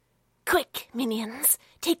minions,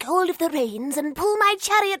 take hold of the reins and pull my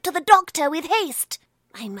chariot to the doctor with haste.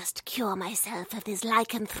 I must cure myself of this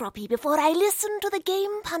lycanthropy before I listen to the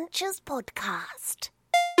Game Punchers podcast.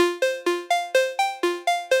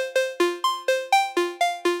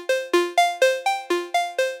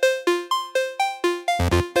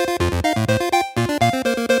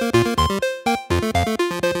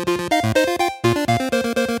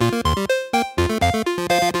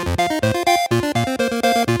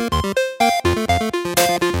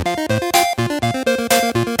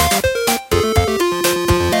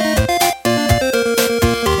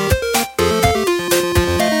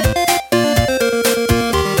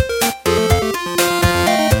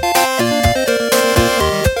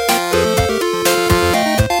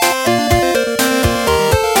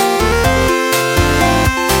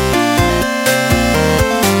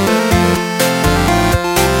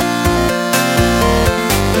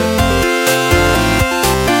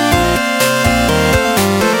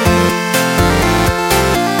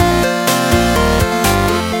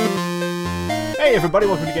 Everybody,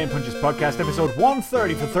 welcome to Game Punchers Podcast, episode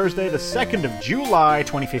 130 for Thursday, the 2nd of July,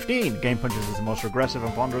 2015. Game Punchers is the most regressive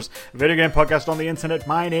and ponderous video game podcast on the internet.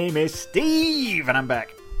 My name is Steve, and I'm back.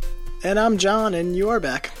 And I'm John, and you are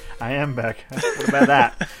back. I am back. What about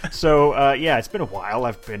that? So, yeah, it's been a while.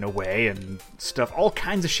 I've been away and stuff. All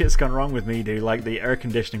kinds of shit's gone wrong with me, dude. Like, the air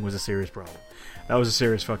conditioning was a serious problem. That was a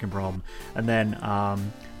serious fucking problem. And then,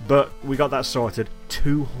 but we got that sorted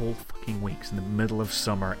 2 whole fucking weeks in the middle of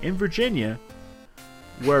summer in Virginia,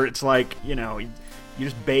 where it's like, you know, you're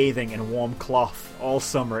just bathing in a warm cloth all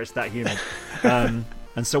summer. It's that humid. And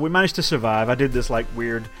so we managed to survive. I did this like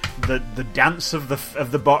weird, the dance of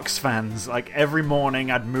the box fans. Like every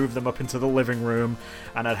morning I'd move them up into the living room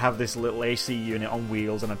and I'd have this little AC unit on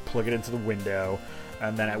wheels and I'd plug it into the window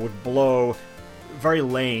and then I would blow very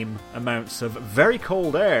lame amounts of very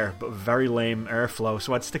cold air, but very lame airflow.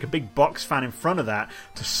 So I'd stick a big box fan in front of that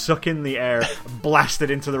to suck in the air, blast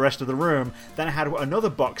it into the rest of the room. Then I had another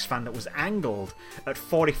box fan that was angled at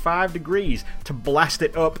 45 degrees to blast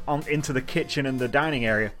it up into the kitchen and the dining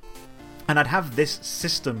area. And I'd have this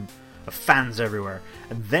system of fans everywhere.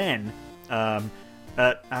 And then,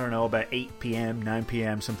 at, I don't know, about 8 p.m., 9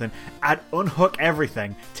 p.m., something, I'd unhook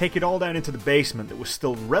everything, take it all down into the basement that was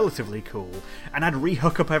still relatively cool, and I'd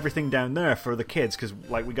rehook up everything down there for the kids, because,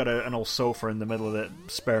 like, we got an old sofa in the middle of the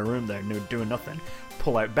spare room there, doing nothing.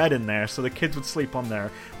 Pull out bed in there, so the kids would sleep on there.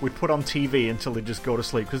 We'd put on TV until they'd just go to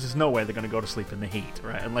sleep, because there's no way they're going to go to sleep in the heat,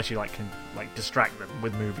 right, unless you, like, can, like, distract them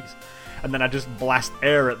with movies. And then I just blast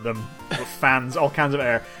air at them with fans, all kinds of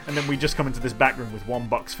air, and then we just come into this back room with one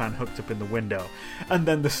box fan hooked up in the window. And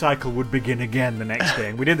then the cycle would begin again the next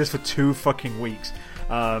day. And we did this for 2 fucking weeks.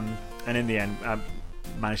 And in the end, I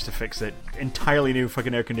managed to fix it. Entirely new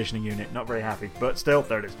fucking air conditioning unit. Not very happy, but still,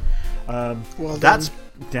 there it is. Well that's done.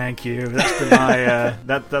 Thank you. That's been my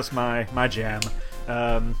that's my jam.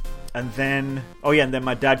 And then and then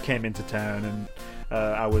my dad came into town, and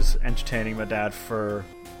I was entertaining my dad for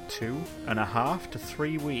 2.5 to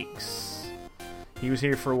 3 weeks. He was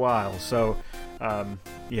here for a while, so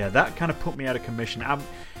that kind of put me out of commission.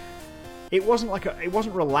 It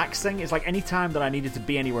wasn't relaxing. It's like any time that I needed to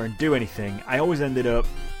be anywhere and do anything, I always ended up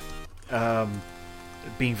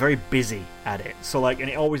being very busy at it. So like, and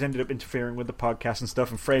it always ended up interfering with the podcast and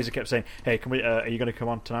stuff. And Fraser kept saying, "Hey, can we? Are you going to come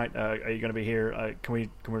on tonight? Are you going to be here? Can we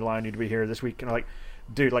rely on you to be here this week?" And I'm like,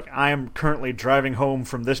 dude, like, I am currently driving home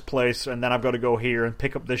from this place, and then I've got to go here and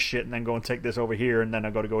pick up this shit, and then go and take this over here, and then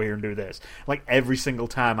I've got to go here and do this. Like, every single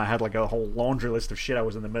time I had, like, a whole laundry list of shit I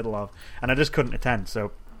was in the middle of, and I just couldn't attend,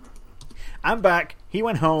 so I'm back. He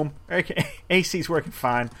went home. AC's working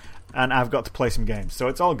fine, and I've got to play some games, so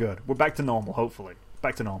it's all good. We're back to normal, hopefully.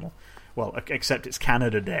 Back to normal. Well, except it's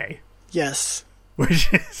Canada Day. Yes.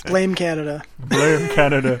 Which is Blame Canada. Blame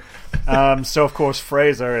Canada. So, of course,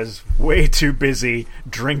 Fraser is way too busy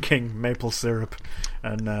drinking maple syrup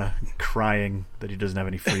and crying that he doesn't have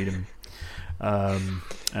any freedom.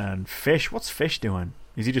 And Fish, what's Fish doing?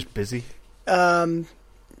 Is he just busy?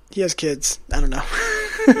 He has kids. I don't know.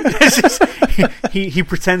 he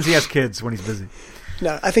pretends he has kids when he's busy.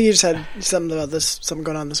 No, I think he just had something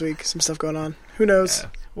going on this week. Some stuff going on. Who knows? Yeah,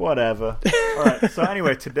 whatever. Alright, so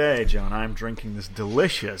anyway, today, John, I'm drinking this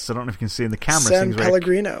delicious, I don't know if you can see in the camera. San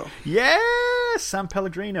Pellegrino. Yeah, San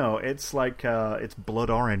Pellegrino. It's like, it's blood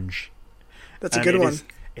orange. That's a good one.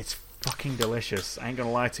 It's fucking delicious. I ain't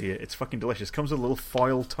gonna lie to you. It's fucking delicious. Comes with a little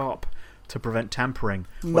foil top to prevent tampering.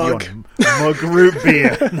 Mug. Mug root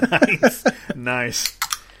beer. Nice.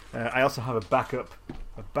 I also have a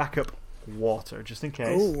backup water, just in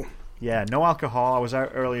case. Ooh. Yeah, no alcohol. I was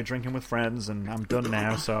out earlier drinking with friends, and I'm done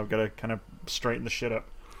now, so I've got to kind of straighten the shit up.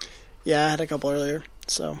 Yeah, I had a couple earlier.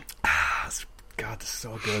 So God, this is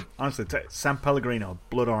so good. Honestly, San Pellegrino,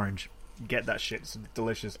 blood orange. Get that shit. It's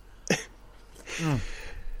delicious.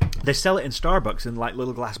 They sell it in Starbucks in like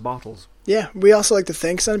little glass bottles. yeah, we also like to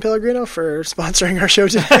thank San Pellegrino for sponsoring our show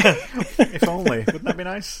today. If only. Wouldn't that be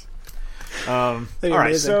nice? All right,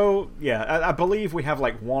 amazing. so yeah, I believe we have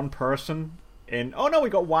like one person in. Oh no, we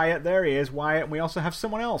got Wyatt. There he is, Wyatt. And we also have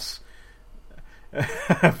someone else.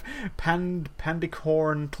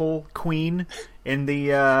 Pandicorntal Queen in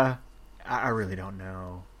the. I really don't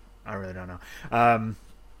know.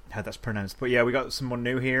 How that's pronounced, but yeah, we got someone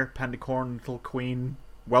new here. Pandicorntal Queen,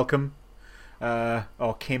 welcome. Or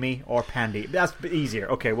Kimmy or Pandy. That's easier.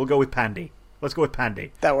 Okay, we'll go with Pandy. Let's go with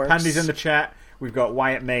Pandy. That works. Pandy's in the chat. We've got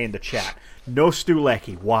Wyatt May in the chat. No Stu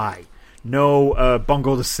Leckie. Why? No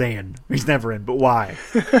Bungo the Saiyan. He's never in, but why?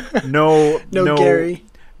 No Gary.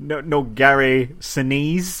 No Gary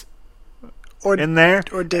Sinise Or in there.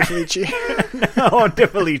 Or Dave Felici. No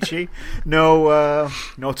Felici.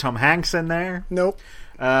 No Tom Hanks in there. Nope.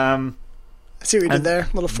 I see what you did there.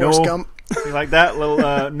 Little Forrest Gump. You like that?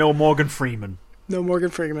 Little no Morgan Freeman No Morgan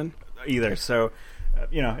Freeman. either. So,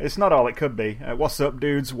 it's not all it could be. What's up,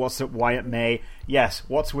 dudes? What's up, Wyatt May? Yes,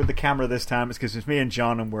 what's with the camera this time? It's because it's me and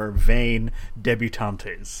John, and we're vain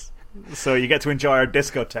debutantes. So you get to enjoy our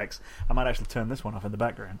discotheques. I might actually turn this one off in the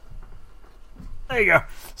background. There you go.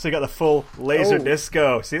 So you got the full laser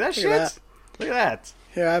disco. See that shit? Look at that.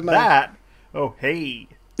 Here, I have my... That. Oh, hey.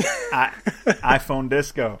 iPhone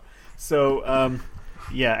disco. So,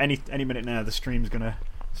 yeah, any minute now, the stream's going to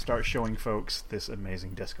start showing folks this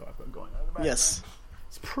amazing disco I've got going on in the background. Yes.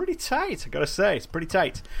 It's pretty tight, I gotta say. It's pretty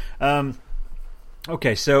tight.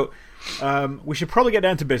 Okay, so we should probably get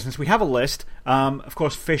down to business. We have a list. Of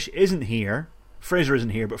course, Fish isn't here. Fraser isn't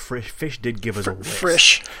here, but Fish did give us a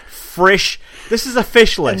list. Frish. This is a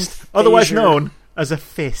fish list, otherwise known as a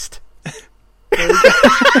fist.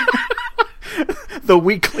 The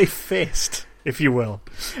weekly fist, if you will.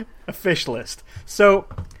 A fish list. So,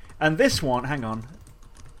 and this one, hang on.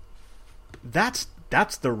 That's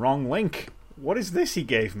the wrong link. What is this he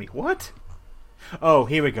gave me? What? Oh,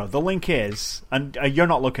 here we go. The link is... And you're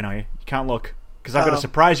not looking, are you? You can't look. Because I've got to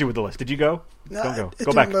surprise you with the list. Did you go? No, Don't go. It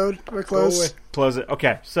Go didn't back. Load. We're close. Close it.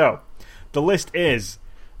 Okay, so the list is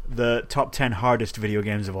the top 10 hardest video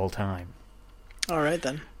games of all time. All right,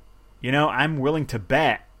 then. I'm willing to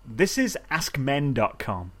bet. This is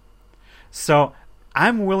AskMen.com. So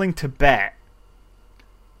I'm willing to bet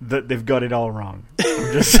that they've got it all wrong.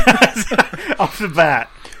 Just off the bat.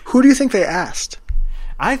 Who do you think they asked?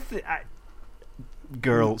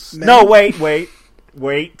 Girls. Men? No,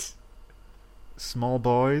 wait. Small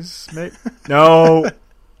boys, maybe? No.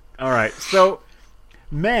 All right. So,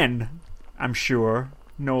 men, I'm sure,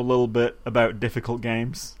 know a little bit about difficult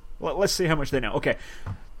games. Let's see how much they know. Okay.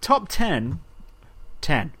 Top 10.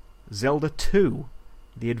 Zelda 2.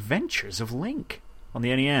 The Adventures of Link on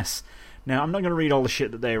the NES. Now, I'm not going to read all the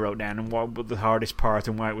shit that they wrote down and what was the hardest part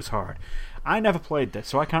and why it was hard. I never played this,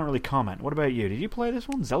 so I can't really comment. What about you? Did you play this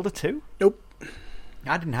one? Zelda 2? Nope.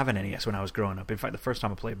 I didn't have an NES when I was growing up. In fact, the first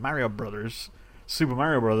time I played Super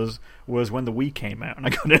Mario Brothers, was when the Wii came out, and I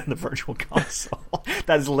got it in the Virtual Console.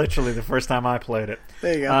 That is literally the first time I played it.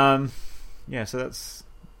 There you go. Yeah, so that's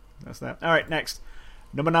that. All right, next.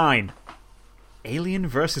 Number 9. Alien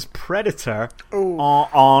vs. Predator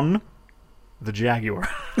on the Jaguar.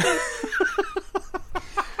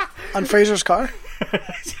 On Fraser's car?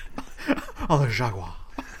 On the Jaguar.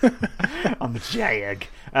 On the Jag.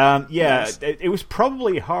 Yes. It was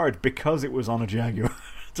probably hard because it was on a Jaguar,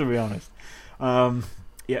 to be honest.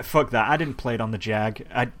 Yeah, fuck that. I didn't play it on the Jag.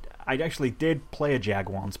 I actually did play a Jag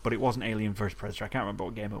once, but it wasn't Alien vs. Predator. I can't remember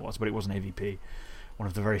what game it was, but it was an AVP. One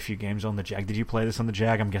of the very few games on the Jag. Did you play this on the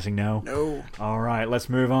Jag? I'm guessing no. No. All right, let's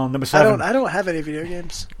move on. Number 7. I don't have any video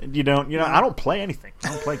games. You don't? No. I don't play anything. I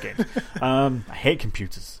don't play games. I hate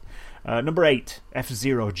computers. Number 8.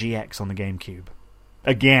 F-Zero GX on the GameCube.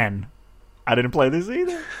 Again, I didn't play this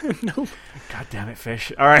either. No. God damn it,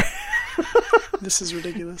 Fish. All right. This is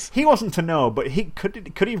ridiculous. He wasn't to know, but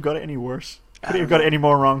could he have got it any worse? Could he have got it any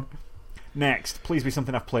more wrong? Next, please be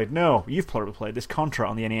something I've played. No, you've probably played this. Contra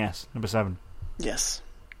on the NES. Number 7. Yes.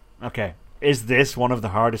 Okay. Is this one of the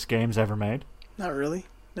hardest games ever made? Not really.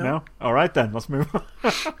 No? All right, then. Let's move on.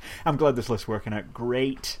 I'm glad this list's working out.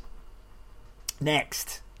 Great.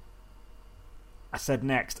 Next. I said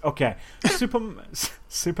next. Okay.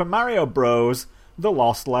 Super Mario Bros. The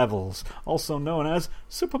Lost Levels. Also known as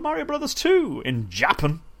Super Mario Bros. 2 in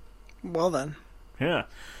Japan. Well, then. Yeah.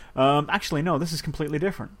 Actually, no. This is completely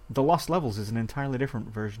different. The Lost Levels is an entirely different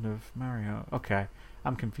version of Mario. Okay.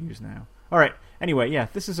 I'm confused now. All right. Anyway, yeah,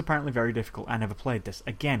 this is apparently very difficult. I never played this.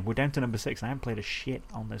 Again, we're down to number 6, and I haven't played a shit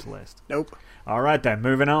on this list. Nope. All right, then.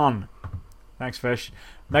 Moving on. Thanks, Fish.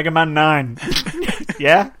 Mega Man 9.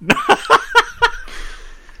 Yeah?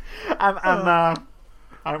 I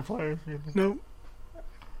don't play. Nope.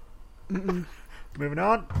 Moving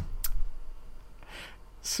on.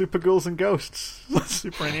 Super Ghouls and Ghosts.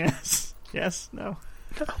 Super NES. Yes? No?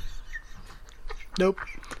 Nope.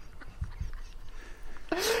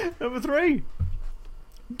 Number 3.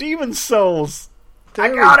 Demon Souls. There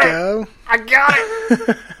I got we it. go. I got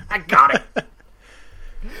it. I got it.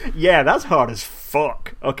 Yeah, that's hard as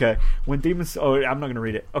fuck. Okay, when Demon oh, I'm not going to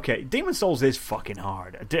read it. Okay, Demon Souls is fucking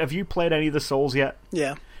hard. Have you played any of the Souls yet?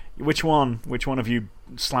 Yeah. Which one? Which one have you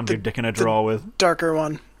slammed your dick in a draw with? Darker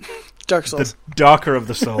one. Dark Souls. The darker of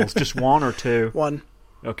the Souls. Just one or two? One.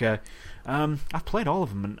 Okay. I've played all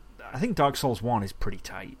of them, and I think Dark Souls 1 is pretty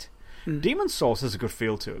tight. Demon Souls has a good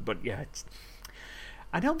feel to it, but yeah,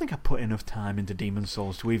 I don't think I put enough time into Demon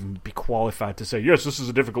Souls to even be qualified to say, yes, this is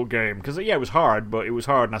a difficult game. Because, yeah, it was hard, but it was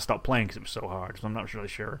hard and I stopped playing because it was so hard. So I'm not really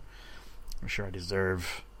sure. I'm sure I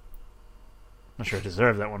deserve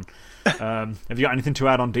that one. Have you got anything to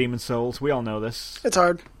add on Demon Souls? We all know this. It's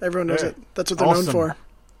hard. Everyone knows it. That's what they're Awesome. known for.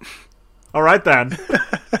 All right, then.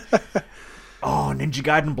 Oh, Ninja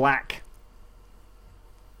Gaiden Black.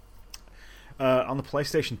 On the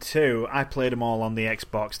PlayStation 2, I played them all on the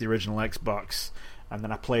Xbox, the original Xbox. And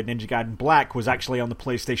then I played Ninja Gaiden Black, was actually on the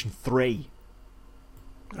PlayStation 3.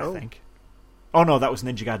 I think. Oh no, that was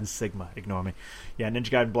Ninja Gaiden Sigma. Ignore me. Yeah, Ninja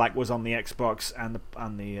Gaiden Black was on the Xbox and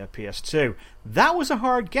the PS2. That was a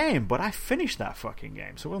hard game, but I finished that fucking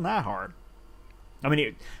game, so it wasn't that hard. I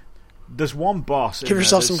mean, there's one boss. Give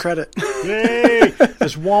yourself some credit. Yay!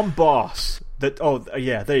 There's one boss that. Oh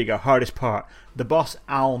yeah, there you go. Hardest part. The boss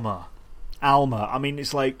Alma. I mean,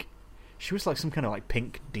 it's like she was like some kind of like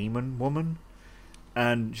pink demon woman.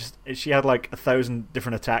 And she had like 1,000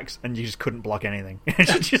 different attacks, and you just couldn't block anything.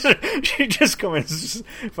 she just come in and just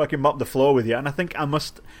fucking mop the floor with you. And I think I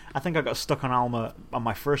got stuck on Alma on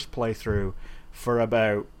my first playthrough for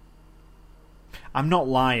about. I'm not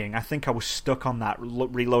lying. I think I was stuck on that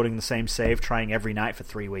reloading the same save, trying every night for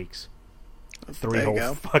 3 weeks. 3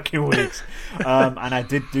 whole fucking weeks. And I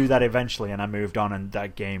did do that eventually, and I moved on. And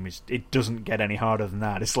that game it doesn't get any harder than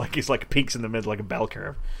that. It's like peaks in the middle, like a bell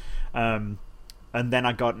curve. And then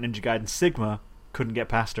I got Ninja Gaiden Sigma, couldn't get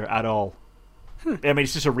past her at all. I mean,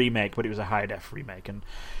 it's just a remake, but it was a high def remake, and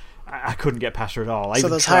I couldn't get past her at all. So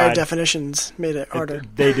those higher definitions made it harder.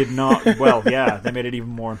 They did not. Well, yeah, they made it even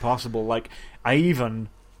more impossible. Like I even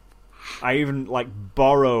like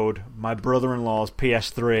borrowed my brother-in-law's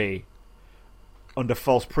PS3 under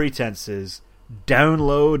false pretenses,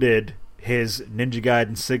 downloaded his Ninja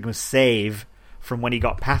Gaiden Sigma save from when he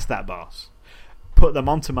got past that boss, put them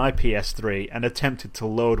onto my PS3 and attempted to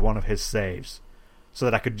load one of his saves so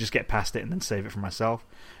that I could just get past it and then save it for myself.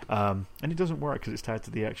 And it doesn't work because it's tied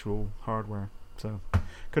to the actual hardware. So,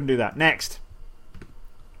 couldn't do that. Next.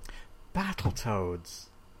 Battletoads.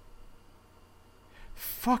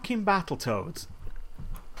 Fucking Battletoads.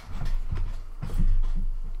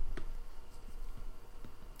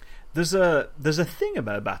 There's a thing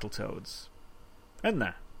about Battletoads, isn't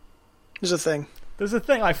there? There's a thing. There's a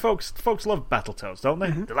thing, like folks love Battletoads, don't they?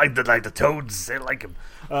 Mm-hmm. They like the toads. They like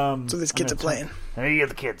them. So these kids are playing. Hey,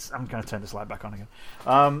 the kids. I'm going to turn this light back on again.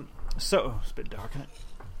 So it's a bit dark, isn't it?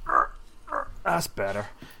 That's better.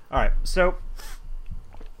 All right. So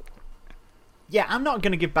yeah, I'm not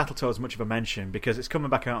going to give Battletoads much of a mention because it's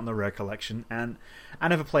coming back out on the Rare Collection, and I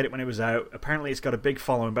never played it when it was out. Apparently, it's got a big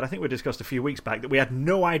following, but I think we discussed a few weeks back that we had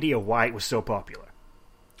no idea why it was so popular.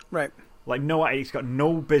 Right. Like it's got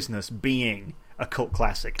no business being a cult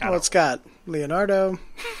classic. Well, it's got Leonardo,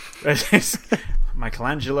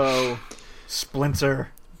 Michelangelo,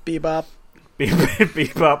 Splinter, Bebop,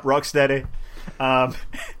 Rocksteady.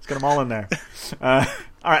 It's got them all in there. All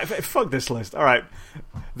right, fuck this list. All right,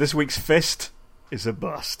 this week's fist is a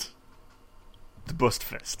bust. The bust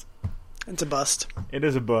fist. It's a bust. It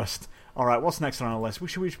is a bust. All right, what's next on our list? We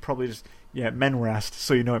should probably just men were asked,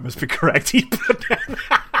 so you know it must be correct.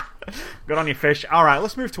 Good on you, Fish. All right,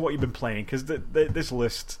 let's move to what you've been playing because this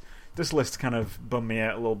list kind of bummed me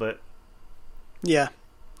out a little bit. Yeah.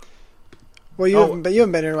 Well, you haven't been here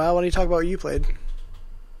in a while. Why don't you talk about what you played?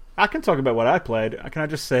 I can talk about what I played. Can I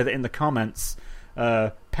just say that in the comments,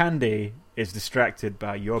 Pandy is distracted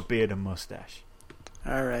by your beard and mustache.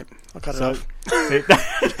 All right, I'll cut it off.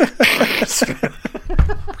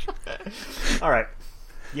 All right.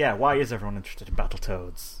 Yeah, why is everyone interested in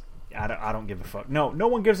Battletoads? I don't give a fuck. No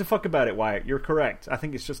one gives a fuck about it, Wyatt. You're correct. I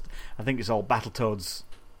think it's all Battletoads,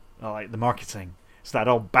 like the marketing. It's that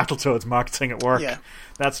old Battletoads marketing at work. Yeah.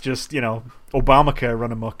 That's just, Obamacare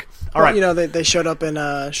run amok. All right. They showed up in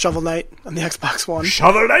Shovel Knight on the Xbox One.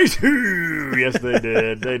 Shovel Knight! Yes, they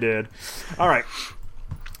did. They did. All right.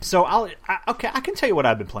 So, I can tell you what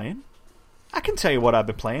I've been playing. How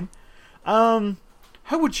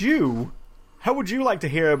would you like to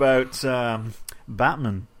hear about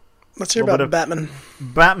Batman? Let's hear about Batman.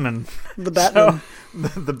 Batman. The Batman. So,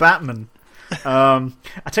 the Batman. I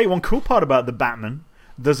tell you one cool part about the Batman.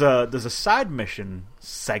 There's a side mission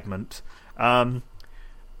segment that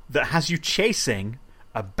has you chasing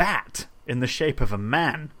a bat in the shape of a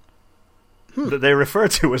man that they refer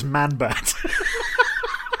to as Man Bat.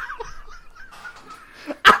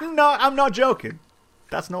 I'm not joking.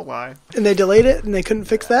 That's no lie. And they delayed it, and they couldn't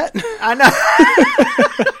fix that? I know.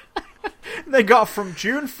 They got from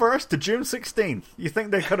June 1st to June 16th. You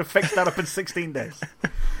think they could have fixed that up in 16 days?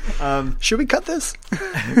 Should we cut this?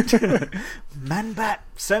 Man Bat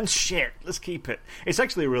sounds shit. Let's keep it. It's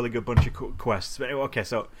actually a really good bunch of quests. But anyway, okay,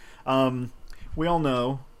 so we all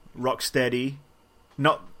know Rocksteady.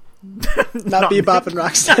 Not Bebop and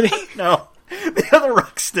Rocksteady. No. The other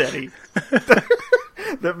Rocksteady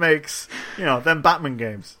that makes, them Batman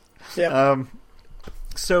games. Yeah.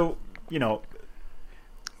 So, the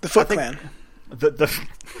Foot Clan.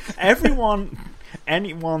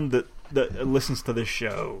 Anyone that listens to this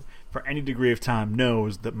show for any degree of time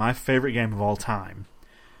knows that my favorite game of all time,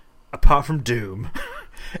 apart from Doom,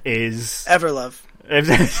 is Everlove.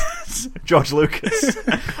 George Lucas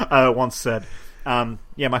once said.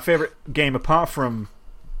 My favorite game apart from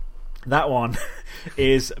that one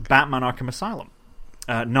is Batman Arkham Asylum.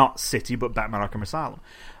 Not City, but Batman Arkham Asylum.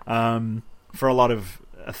 For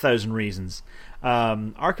a thousand reasons.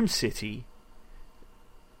 Arkham City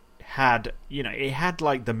had, it had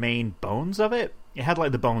like the main bones of it. It had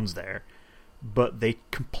like the bones there, but they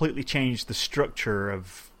completely changed the structure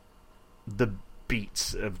of the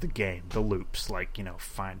beats of the game, the loops, like,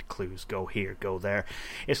 find clues, go here, go there.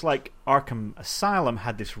 It's like Arkham Asylum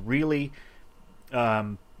had this really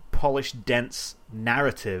polished, dense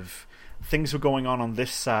narrative. Things were going on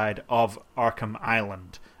this side of Arkham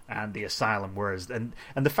Island and the asylum, and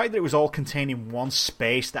the fact that it was all contained in one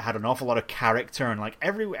space that had an awful lot of character, and like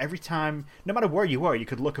every time, no matter where you were, you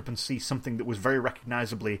could look up and see something that was very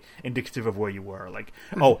recognizably indicative of where you were. Like,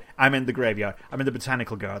 oh, I'm in the graveyard, I'm in the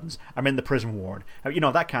botanical gardens, I'm in the prison ward,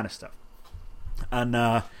 that kind of stuff. And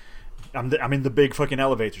I'm in the big fucking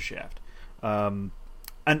elevator shaft, and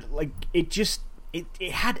like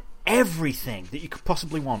it had everything that you could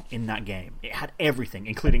possibly want in that game. It had everything,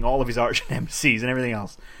 including all of his arch nemesis and everything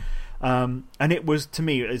else. And it was, to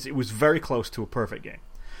me, it was very close to a perfect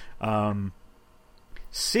game.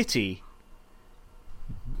 City,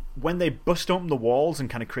 when they bust open the walls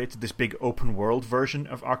and kind of created this big open world version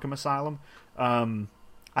of Arkham Asylum,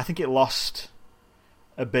 I think it lost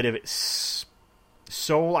a bit of its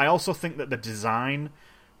soul. I also think that the design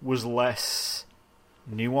was less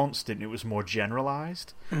nuanced and it was more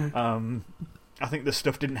generalized. I think the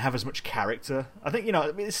stuff didn't have as much character. I think,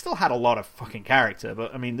 it still had a lot of fucking character,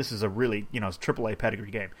 but I mean, this is a really, it's a AAA pedigree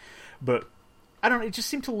game. But I don't know, it just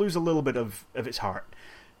seemed to lose a little bit of its heart.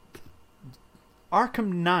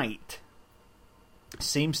 Arkham Knight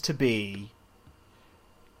seems to be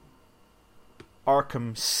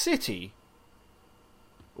Arkham City,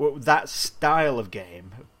 that style of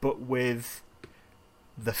game, but with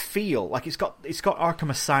the feel, like it's got Arkham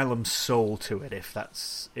Asylum soul to it. If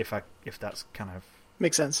that's kind of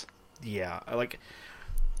makes sense. Yeah, like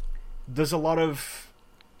there's a lot of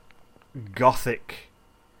gothic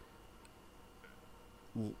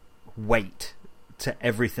weight to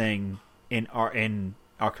everything in Arkham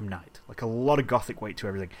Knight. Like a lot of gothic weight to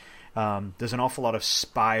everything. There's an awful lot of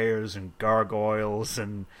spires and gargoyles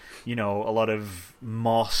and, a lot of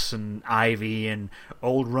moss and ivy and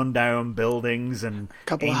old rundown buildings and a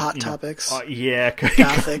couple of hot topics. Yeah.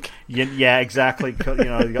 Gothic. Yeah, exactly.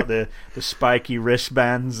 You got the spiky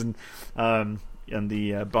wristbands and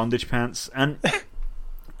the bondage pants. And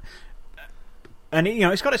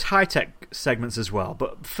it's got its high-tech segments as well.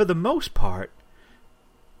 But for the most part,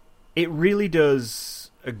 it really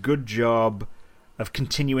does a good job of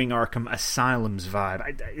continuing Arkham Asylum's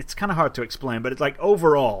vibe. It's kind of hard to explain, but it's like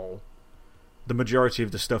overall, the majority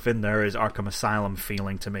of the stuff in there is Arkham Asylum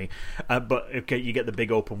feeling to me. But okay, you get the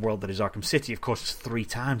big open world that is Arkham City. Of course, it's 3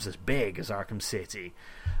 times as big as Arkham City.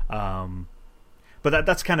 But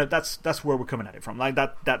that's where we're coming at it from. Like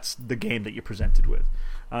that's the game that you're presented with.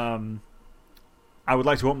 I would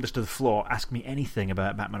like to open this to the floor. Ask me anything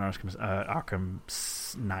about Batman Arkham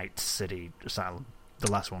Knight City Asylum,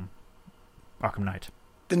 the last one. Arkham Knight.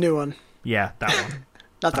 The new one. Yeah, that one.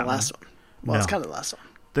 Not the last one. Well, it's No. kind of the last one.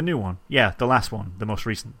 The new one. Yeah, the last one. The most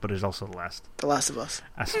recent, but is also the last. The Last of Us.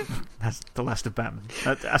 That's the last of Batman.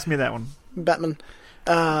 Ask me that one. Batman.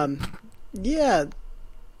 Yeah.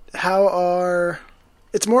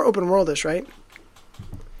 It's more open worldish, right?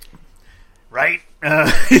 Right?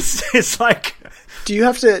 It's like... Do you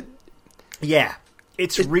have to... Yeah.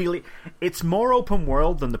 It's more open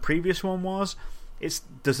world than the previous one was.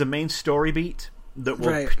 There's a main story beat that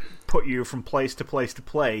will put you from place to place to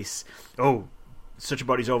place. Oh, such a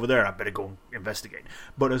body's over there, I better go investigate.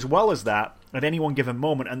 But as well as that, at any one given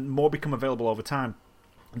moment, and more become available over time,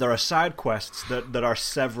 there are side quests that are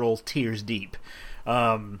several tiers deep.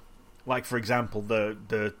 Like, for example,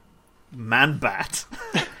 the Man-Bat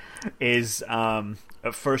is...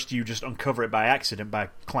 at first you just uncover it by accident by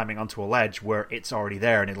climbing onto a ledge where it's already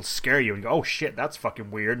there, and it'll scare you and you go, oh shit, that's fucking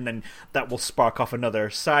weird, and then that will spark off another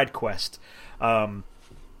side quest. And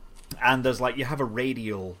there's you have a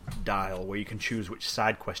radial dial where you can choose which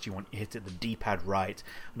side quest you want. You hit it the D-pad right,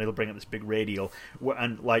 and it'll bring up this big radial.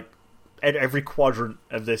 And every quadrant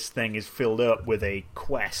of this thing is filled up with a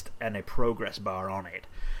quest and a progress bar on it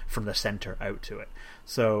from the center out to it.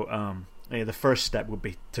 So the first step would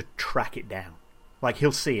be to track it down.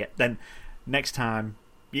 He'll see it. Then next time,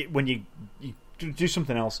 when you do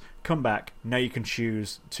something else, come back. Now you can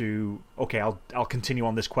choose to, okay, I'll continue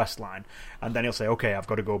on this quest line. And then he'll say, okay, I've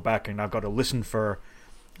got to go back and I've got to listen for,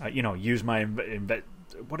 use my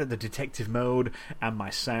the detective mode and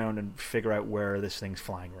my sound and figure out where this thing's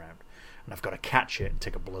flying around. And I've got to catch it and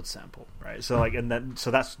take a blood sample, right? So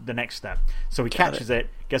so that's the next step. So he catches it,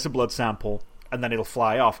 gets a blood sample, and then it'll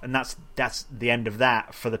fly off, and that's the end of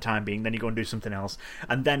that for the time being. Then you go and do something else,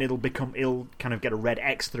 and then it'll kind of get a red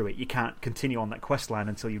X through it. You can't continue on that quest line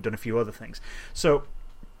until you've done a few other things. So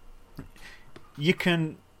you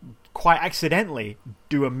can quite accidentally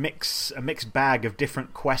do a mixed bag of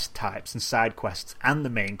different quest types and side quests and the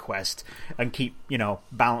main quest, and keep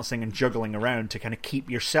balancing and juggling around to kind of keep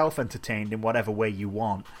yourself entertained in whatever way you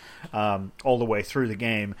want, all the way through the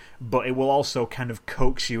game. But it will also kind of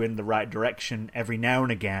coax you in the right direction every now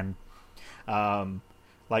and again.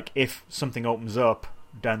 If something opens up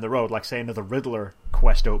down the road, like say another Riddler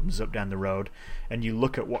quest opens up down the road, and you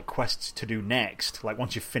look at what quests to do next,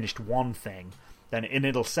 once you've finished one thing, then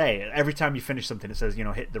it'll say, every time you finish something, it says,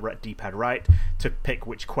 hit the D-pad right to pick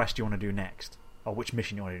which quest you want to do next, or which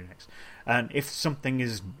mission you want to do next. And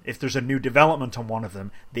if there's a new development on one of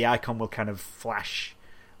them, the icon will kind of flash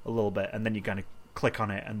a little bit, and then you kind of click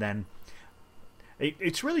on it, and then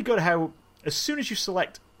it's really good how as soon as you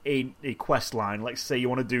select a quest line, like say you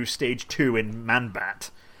want to do stage 2 in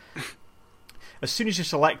Man-Bat, as soon as you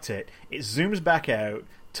select it, it zooms back out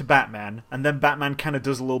to Batman, and then Batman kind of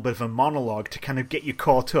does a little bit of a monologue to kind of get you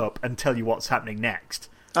caught up and tell you what's happening next.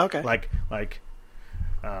 Okay.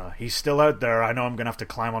 He's still out there. I know I'm gonna have to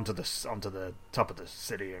climb onto the top of the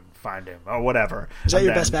city and find him, or whatever. Is that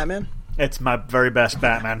your best Batman? It's my very best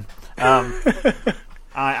Batman.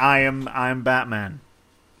 I am Batman.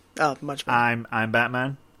 Oh, much better. I'm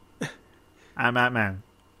Batman. I'm Batman.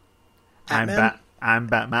 At-Man? I'm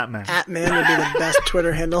Batman. At-Man would be the best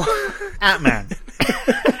Twitter handle. At-Man.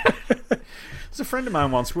 There's a friend of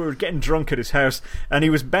mine once, we were getting drunk at his house, and he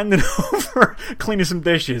was bending over cleaning some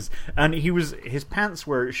dishes, and his pants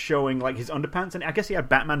were showing his underpants, and I guess he had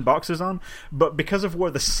Batman boxers on, but because of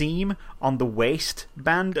where the seam on the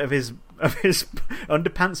waistband of his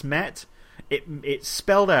underpants met, it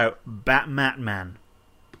spelled out Batman.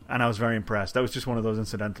 And I was very impressed. That was just one of those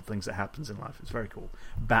incidental things that happens in life. It's very cool.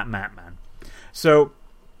 Batman. So,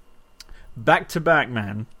 back to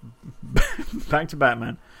Batman. Back to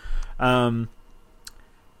Batman.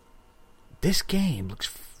 This game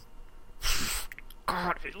looks...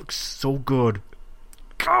 God, it looks so good.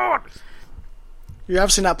 God! You're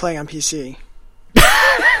obviously not playing on PC.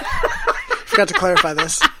 Forgot to clarify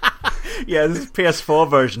this. Yeah, this is PS4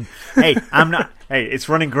 version. Hey, I'm not... Hey, it's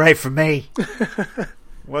running great for me.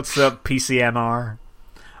 What's up, PCMR?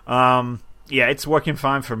 Yeah, it's working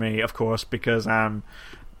fine for me, of course, because I'm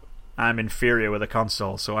inferior with a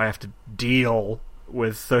console, so I have to deal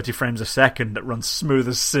with 30 frames a second that runs smooth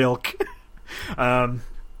as silk. Yeah,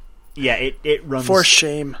 it runs... For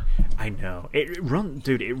shame. I know. It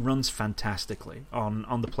runs fantastically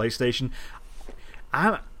on the PlayStation.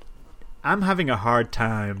 I'm having a hard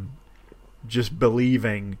time just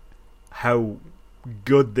believing how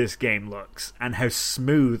good this game looks and how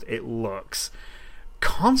smooth it looks.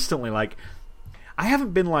 Constantly, I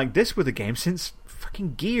haven't been like this with a game since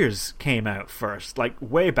fucking Gears came out first, like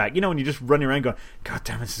way back. You know, when you just run around going, God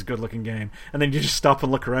damn, this is a good looking game, and then you just stop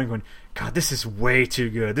and look around going, God, this is way too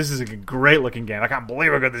good. This is a great looking game. I can't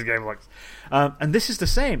believe how good this game looks. And this is the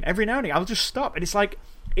same. Every now and then I'll just stop, and it's like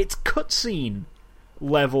it's cutscene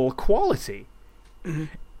level quality. Mm-hmm.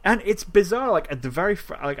 And it's bizarre. Like at the very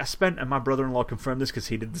I spent, and my brother-in-law confirmed this because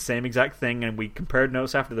he did the same exact thing, and we compared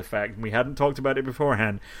notes after the fact, and we hadn't talked about it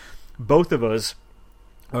beforehand. Both of us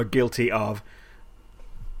are guilty of,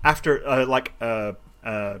 after a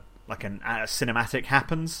cinematic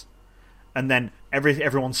happens, and then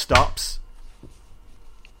everyone stops.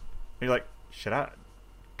 And you're like,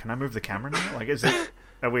 can I move the camera now? Like,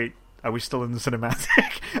 are we still in the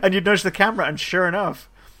cinematic? And you nudge the camera, and sure enough,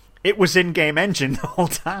 it was in-game engine the whole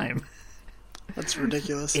time. That's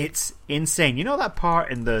ridiculous. It's insane. You know that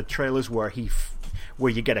part in the trailers where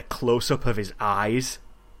where you get a close-up of his eyes?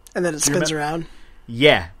 And then it spins around?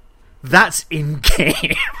 Yeah. That's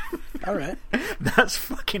in-game. All right. That's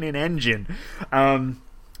fucking in-engine.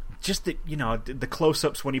 Just the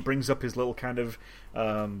close-ups when he brings up his little kind of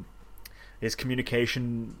his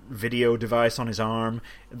communication video device on his arm.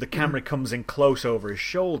 The camera comes in close over his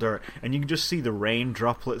shoulder, and you can just see the rain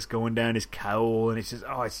droplets going down his cowl, and it's just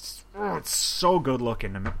it's so good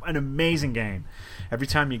looking. An amazing game. Every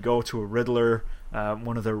time you go to a Riddler,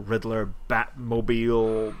 one of the Riddler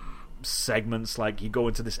Batmobile segments, like you go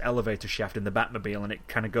into this elevator shaft in the Batmobile and it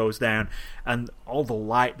kind of goes down, and all the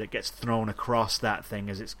light that gets thrown across that thing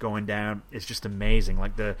as it's going down is just amazing.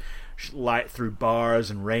 Like the light through bars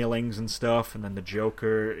and railings and stuff, and then the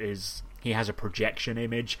Joker he has a projection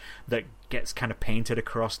image that gets kind of painted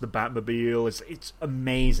across the Batmobile. It's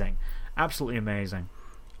amazing, absolutely amazing.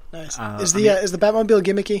 Nice. Is the Batmobile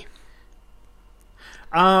gimmicky?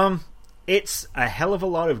 It's a hell of a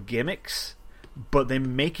lot of gimmicks, but they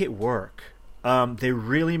make it work. They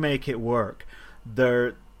really make it work.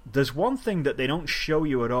 There's one thing that they don't show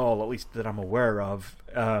you at all, at least that I'm aware of,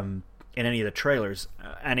 in any of the trailers,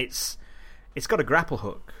 and it's got a grapple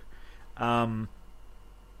hook. And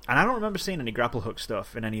I don't remember seeing any grapple hook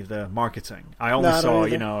stuff in any of the marketing. I only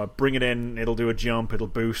saw, bring it in, it'll do a jump, it'll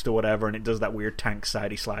boost or whatever, and it does that weird tank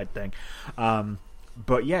sidey slide thing.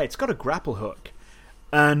 But yeah, it's got a grapple hook.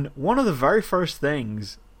 And one of the very first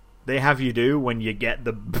things they have you do when you get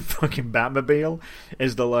the fucking Batmobile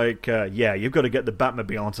is you've got to get the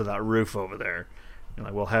Batmobile onto that roof over there. You're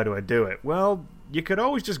like, well, how do I do it? Well, you could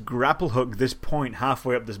always just grapple hook this point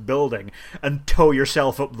halfway up this building and tow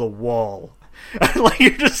yourself up the wall. And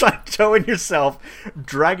you're just towing yourself,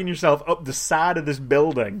 dragging yourself up the side of this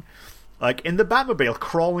building, like in the Batmobile,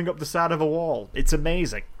 crawling up the side of a wall. It's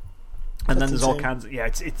amazing. And then there's all kinds of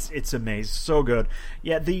it's amazing, so good.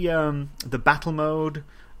 Yeah, the battle mode,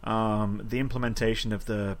 the implementation of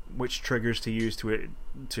which triggers to use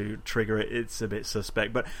to trigger it's a bit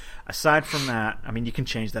suspect. But aside from that, I mean, you can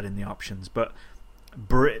change that in the options. But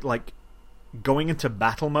going into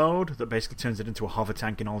battle mode, that basically turns it into a hover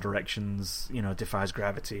tank in all directions. Defies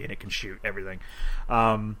gravity and it can shoot everything.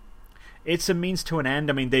 It's a means to an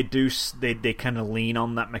end. I mean, they kind of lean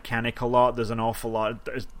on that mechanic a lot. There's an awful lot.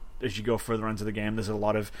 As you go further into the game, there's a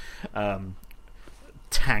lot of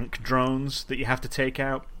tank drones that you have to take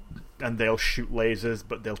out, and they'll shoot lasers,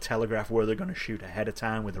 but they'll telegraph where they're going to shoot ahead of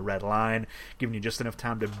time with a red line, giving you just enough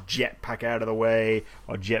time to jetpack out of the way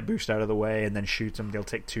or jet boost out of the way and then shoot them. They'll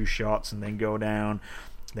take 2 shots and then go down.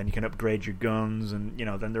 Then you can upgrade your guns, and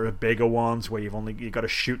then there are bigger ones where you've got to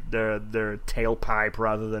shoot their tailpipe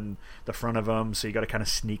rather than the front of them, so you got to kind of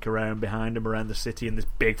sneak around behind them around the city in this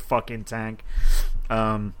big fucking tank.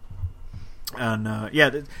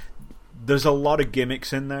 There's a lot of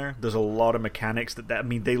gimmicks in there. There's a lot of mechanics that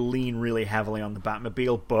they lean really heavily on the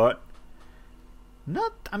Batmobile, but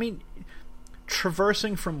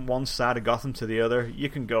traversing from one side of Gotham to the other, you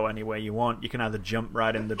can go any way you want. You can either jump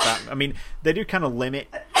right in the they do kind of limit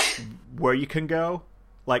where you can go,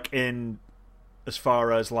 as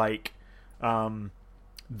far as there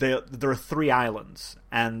are 3 islands,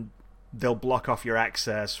 and they'll block off your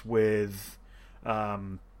access with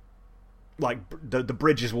the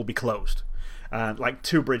bridges will be closed.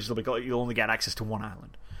 2 bridges will be closed. You'll only get access to 1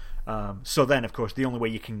 island. So then, of course, the only way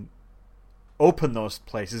you can open those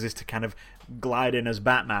places is to kind of glide in as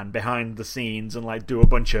Batman behind the scenes and do a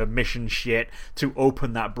bunch of mission shit to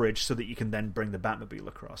open that bridge so that you can then bring the Batmobile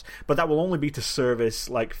across. But that will only be to service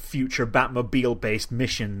future Batmobile-based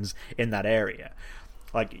missions in that area.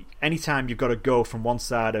 Anytime you've got to go from one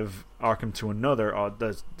side of Arkham to another, or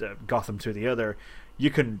the Gotham to the other,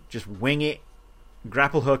 you can just wing it,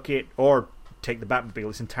 grapple hook it, or take the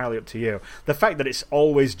Batmobile. It's entirely up to you. The fact that it's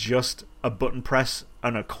always just a button press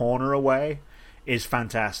and a corner away is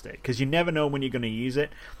fantastic, because you never know when you're going to use it,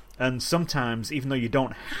 and sometimes, even though you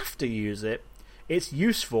don't have to use it, it's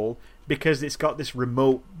useful because it's got this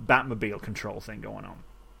remote Batmobile control thing going on.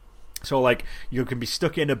 So, like, you can be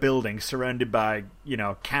stuck in a building surrounded by,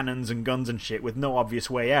 cannons and guns and shit with no obvious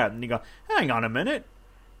way out, and you go, hang on a minute,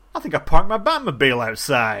 I think I parked my Batmobile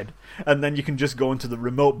outside. And then you can just go into the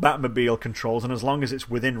remote Batmobile controls, and as long as it's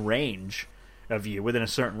within range of you, within a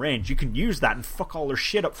certain range, you can use that and fuck all their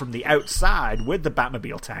shit up from the outside with the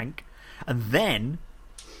Batmobile tank, and then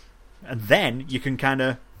you can kind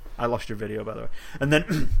of... I lost your video, by the way. And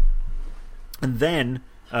then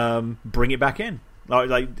bring it back in.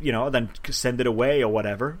 Then send it away or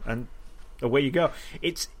whatever, and away you go.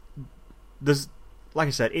 Like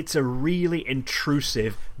I said, it's a really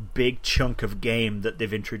intrusive, big chunk of game that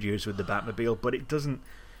they've introduced with the Batmobile, but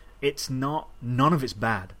none of it's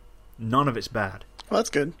bad. None of it's bad. Well, that's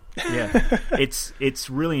good. Yeah. It's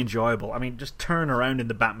really enjoyable. I mean, just turn around in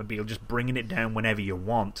the Batmobile, just bringing it down whenever you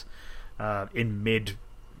want, in mid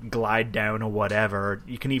glide down or whatever.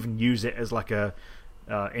 You can even use it as like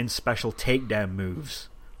in special takedown moves.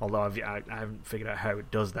 Although I haven't figured out how it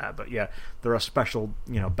does that, but yeah, there are special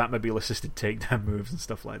Batmobile assisted takedown moves and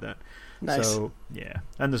stuff like that. Nice. So yeah,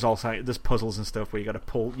 and there's puzzles and stuff where you got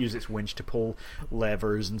to use its winch to pull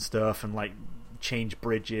levers and stuff, and like change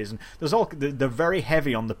bridges, and they're very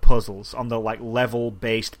heavy on the puzzles, on the like level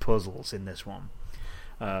based puzzles in this one.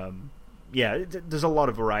 Yeah, there's a lot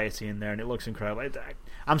of variety in there, and it looks incredible.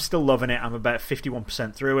 I'm still loving it. I'm about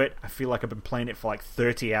 51% through it. I feel like I've been playing it for like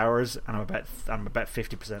 30 hours, and I'm about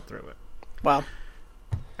 50% through it. Wow.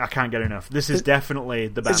 I can't get enough. This is definitely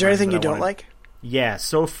the Batman. Is there anything you don't like? Yeah,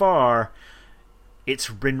 so far, it's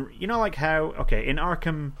been... like how... Okay, in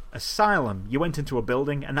Arkham Asylum, you went into a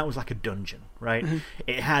building, and that was like a dungeon, right? Mm-hmm.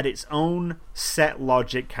 It had its own set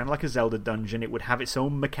logic, kind of like a Zelda dungeon. It would have its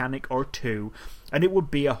own mechanic or two, and it would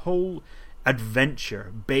be a whole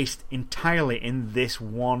adventure based entirely in this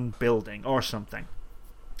one building or something.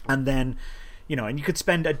 And then, and you could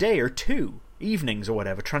spend a day or two, evenings or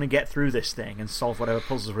whatever, trying to get through this thing and solve whatever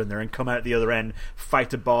puzzles are in there and come out the other end,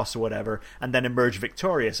 fight a boss or whatever, and then emerge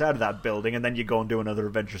victorious out of that building, and then you go and do another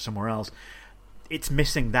adventure somewhere else. It's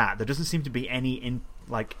missing that. There doesn't seem to be any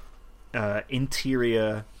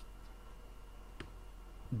interior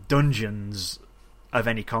dungeons of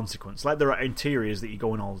any consequence. Like, there are interiors that you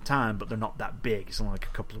go in all the time, but they're not that big. It's only like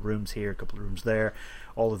a couple of rooms here, a couple of rooms there.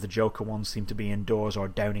 All of the Joker ones seem to be indoors or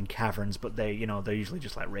down in caverns, but they're usually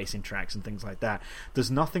just like racing tracks and things like that. There's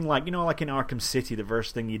nothing like, like in Arkham City, the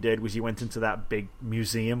first thing you did was you went into that big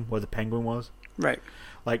museum where the Penguin was. Right.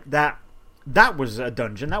 Like that was a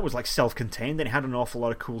dungeon. That was like self-contained, and it had an awful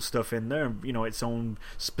lot of cool stuff in there, its own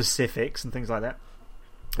specifics and things like that.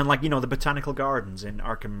 And like, the botanical gardens in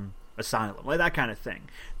Arkham Asylum, like that kind of thing.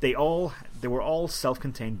 They were all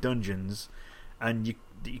self-contained dungeons, and you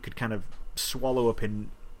could kind of swallow up in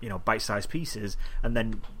bite-sized pieces, and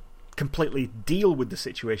then completely deal with the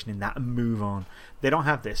situation in that and move on. They don't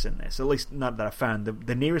have this in this, at least not that I found.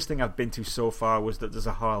 The nearest thing I've been to so far was that there's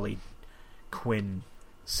a Harley Quinn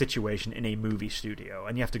situation in a movie studio,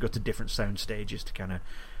 and you have to go to different sound stages to kind of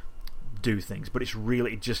do things, but it's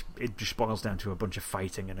really it just boils down to a bunch of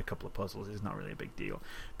fighting and a couple of puzzles. It's not really a big deal.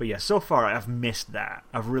 But yeah, so far I've missed that.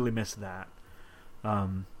 I've really missed that.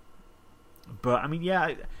 But I mean,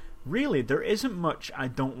 yeah, really there isn't much I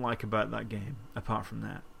don't like about that game apart from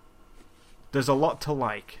that. There's a lot to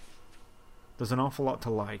like. There's an awful lot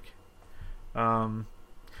to like.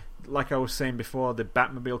 Like I was saying before, the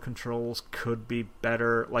Batmobile controls could be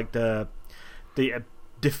better. Like the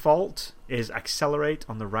default is accelerate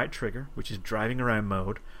on the right trigger, which is driving around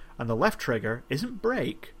mode, and the left trigger isn't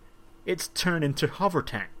brake, it's turn into hover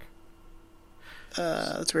tank.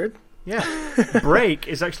 That's weird. Yeah. Brake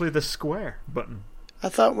is actually the square button. I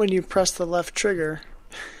thought when you press the left trigger...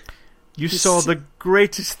 You saw the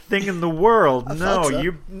greatest thing in the world.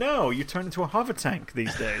 You turn into a hover tank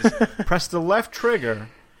these days. Press the left trigger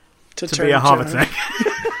to be a hover tank.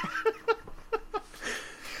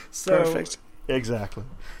 Perfect. Exactly.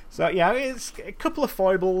 So yeah, it's a couple of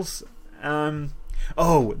foibles.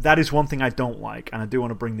 That is one thing I don't like, and I do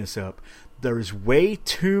want to bring this up. There is way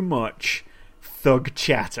too much thug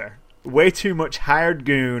chatter, way too much hired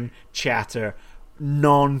goon chatter,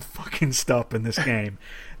 non-fucking stop in this game.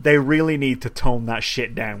 They really need to tone that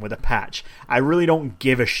shit down with a patch. I really don't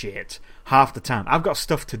give a shit half the time. I've got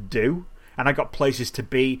stuff to do, and I've got places to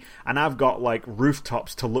be, and I've got like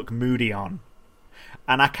rooftops to look moody on.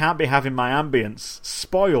 and I can't be having my ambience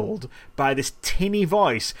spoiled by this tinny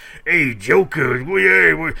voice. Hey, Joker,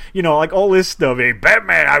 you know, like all this stuff. Hey,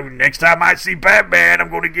 Batman, next time I see Batman, I'm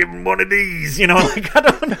going to give him one of these. You know, like, I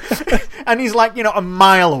don't. And he's like, you know, a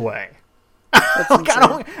mile away. Like,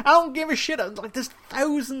 I don't give a shit. Like, there's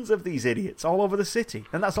thousands of these idiots all over the city,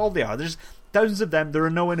 and that's all they are. There's thousands of them. There are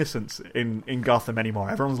no innocents in Gotham anymore.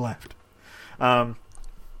 Everyone's left.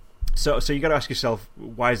 So you got to ask yourself,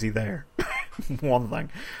 why is he there? One thing,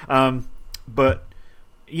 but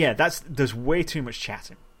yeah, there's way too much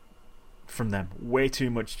chatting from them. Way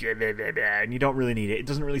too much, and you don't really need it. It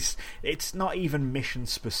doesn't really. It's not even mission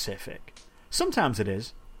specific. Sometimes it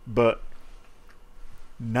is, but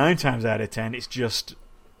 9 times out of 10, it's just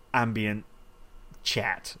ambient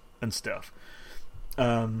chat and stuff.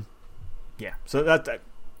 Yeah, so that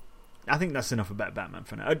I think that's enough about Batman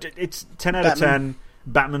for now. It's 10 out of 10.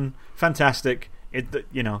 Batman, fantastic.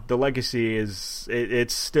 The legacy is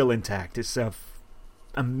it's still intact. It's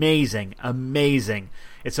amazing.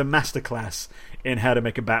 It's a masterclass in how to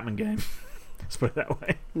make a Batman game. Let's put it that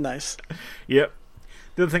way. Nice. Yep.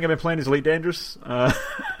 The other thing I've been playing is Elite Dangerous. Have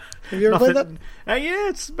you ever played that? Yeah,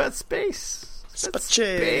 it's about space.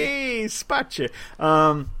 Space.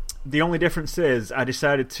 The only difference is I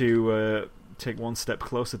decided to take one step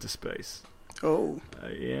closer to space. Oh.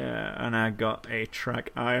 Yeah, and I got a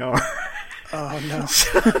track IR. Oh no.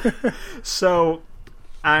 So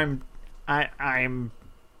I'm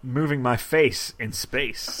moving my face in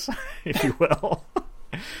space, if you will.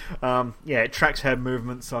 Yeah, it tracks head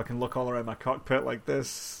movement, so I can look all around my cockpit like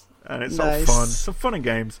this, and it's all fun. It's so fun in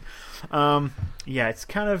games. Yeah,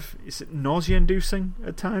 it's nausea-inducing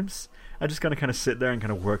at times. I just gotta kind of sit there and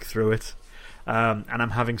kind of work through it. And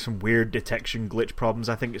I'm having some weird detection glitch problems.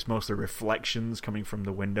 I think it's mostly reflections coming from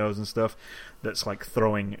the windows and stuff that's like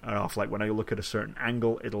throwing it off. Like when I look at a certain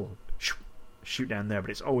angle, it'll shoot down there,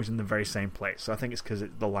 but it's always in the very same place. So I think it's because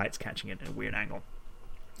the light's catching it in a weird angle.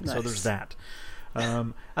 Nice. So there's that.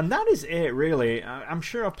 And that is it, really. I'm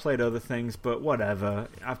sure I've played other things, but whatever.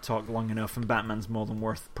 I've talked long enough, and Batman's more than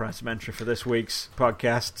worth the price of entry for this week's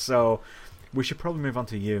podcast. So we should probably move on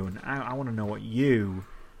to you, and I want to know what you,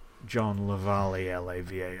 John Lavalle,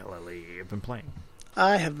 Lavalle, have been playing.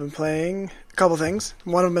 I have been playing a couple things.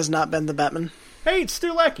 One of them has not been the Batman. Hey, it's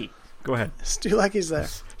Stu Leckie. Go ahead. Stu Leckie's there.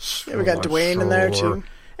 Yeah, we got Dwayne in there, too.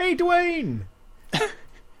 Hey, Dwayne!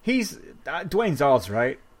 He's... Dwayne's Oz,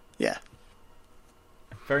 right? Yeah.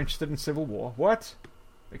 Very interested in Civil War. What?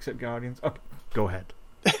 Except Guardians? Oh, go ahead.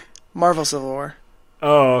 Marvel Civil War.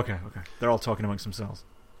 Oh, okay. They're all talking amongst themselves.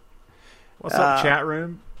 What's up, chat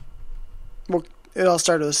room? Well, it all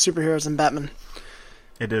started with superheroes and Batman.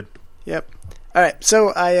 It did. Yep. All right,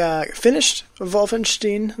 so I finished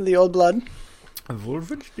Wolfenstein: The Old Blood.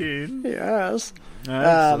 Wolfenstein? Yes.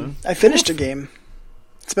 I finished a game.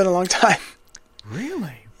 It's been a long time.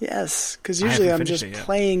 Really? Yes, because usually I'm just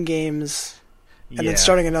playing games and then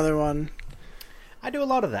starting another one. I do a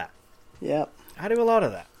lot of that. Yep. I do a lot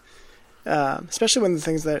of that. Especially when the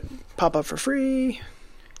things that pop up for free.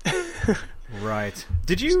 Right.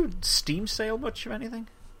 Did you Steam sale much of anything?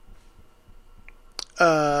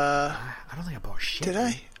 I don't think I bought shit. Did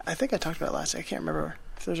I? I think I talked about it last. I can't remember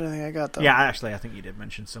if there's anything I got though. Yeah, actually, I think you did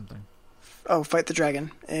mention something. Oh, Fight the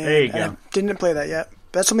Dragon. And there you go. I didn't play that yet.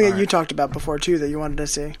 That's something that you talked about before too that you wanted to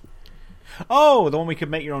see. Oh, the one we could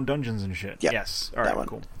make your own dungeons and shit. Yep, yes. All right, that one.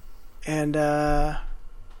 Cool. And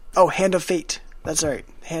Hand of Fate. That's right.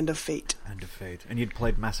 Hand of Fate. Hand of Fate. And you'd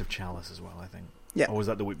played Massive Chalice as well, I think. Yeah. Or was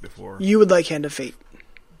that the week before? You would like Hand of Fate.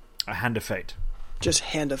 A Hand of Fate. Just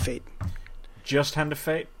Hand of Fate. Just Hand of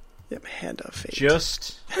Fate? Yep, Hand of Fate.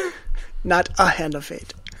 Just? Not a Hand of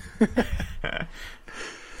Fate.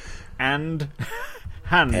 And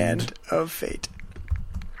Hand of Fate.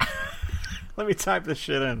 Let me type this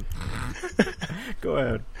shit in. Go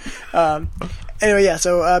ahead. Anyway, yeah,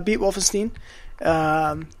 so beat Wolfenstein.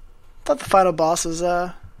 Thought the final boss was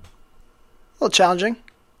a little challenging.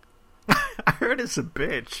 I heard it's a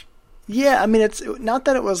bitch. Yeah, I mean, it's not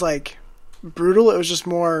that it was like brutal. It was just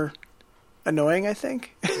more annoying, I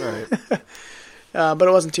think. Right. But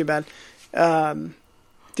it wasn't too bad.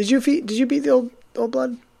 Did you beat the old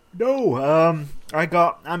Blood? No.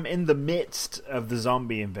 I'm in the midst of the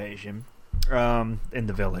zombie invasion. In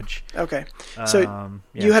the village. Okay. So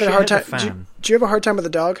you had a hard time. Did you have a hard time with the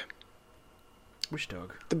dog? Which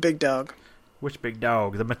dog? The big dog. Which big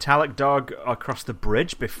dog? The metallic dog across the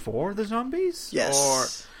bridge before the zombies?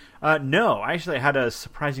 Yes. Or no, I actually had a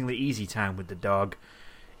surprisingly easy time with the dog.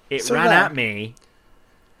 It ran at me,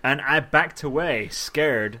 and I backed away,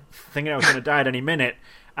 scared, thinking I was going to die at any minute,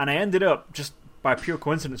 and I ended up, just by pure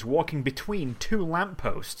coincidence, walking between 2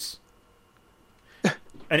 lampposts.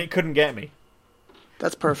 and it couldn't get me.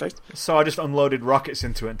 That's perfect. So I just unloaded rockets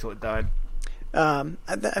into it until it died. I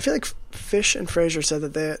feel like Fish and Fraser said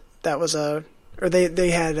that that was they're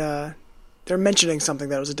mentioning something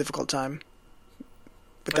that was a difficult time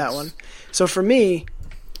with that one. So for me,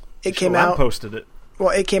 it came out. Posted it. Well,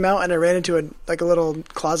 it came out and I ran into a little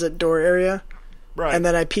closet door area. Right. And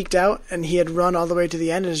then I peeked out and he had run all the way to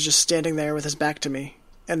the end and was just standing there with his back to me.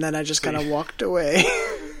 And then I just kind of walked away.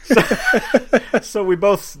 So we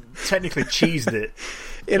both technically cheesed it.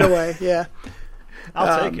 In a way, yeah.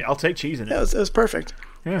 I'll take it. I'll take cheesing it. It was perfect.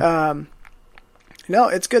 Yeah. No,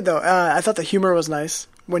 it's good though. I thought the humor was nice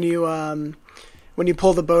when you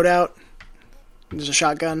pull the boat out. There's a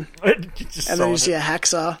shotgun, and then you see a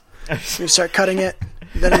hacksaw. You start cutting it.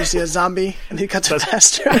 Then you see a zombie, and he cuts it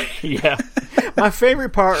faster. Yeah. My favorite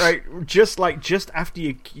part, right? Just after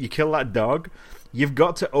you kill that dog, you've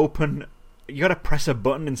got to press a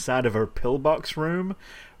button inside of her pillbox room,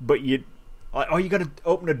 but you got to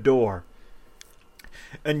open a door,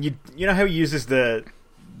 and you know how he uses the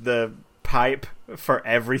pipe for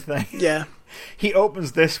everything. Yeah. He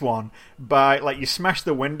opens this one by you smash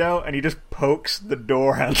the window and he just pokes the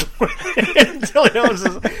door handle until he knows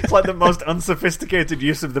it's like the most unsophisticated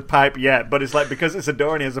use of the pipe yet. But it's because it's a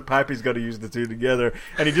door and he has a pipe, he's got to use the two together,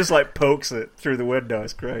 and he just pokes it through the window.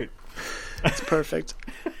 It's great. It's perfect.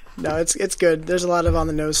 No, it's good. There's a lot of on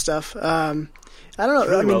the nose stuff. I don't know.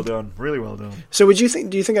 Really well done. Really well done. So, do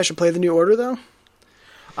you think I should play the New Order though?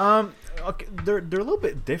 Okay, they're a little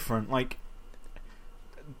bit different.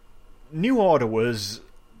 New Order was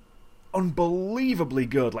unbelievably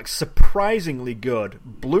good, surprisingly good.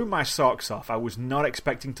 Blew my socks off. I was not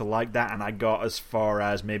expecting to like that, and I got as far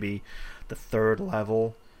as maybe the 3rd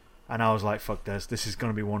level, and I was like, fuck this. This is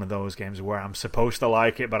going to be one of those games where I'm supposed to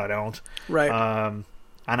like it, but I don't. Right.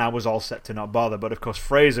 And I was all set to not bother, but of course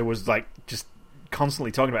Fraser was just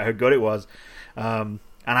constantly talking about how good it was, and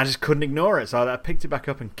I just couldn't ignore it, so I picked it back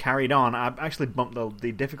up and carried on. I actually bumped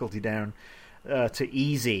the difficulty down to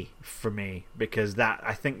easy for me, because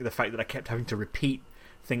I think the fact that I kept having to repeat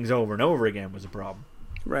things over and over again was a problem.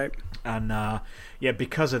 Right. And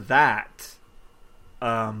because of that,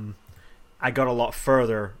 I got a lot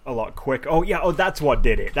further a lot quicker. That's what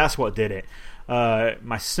did it.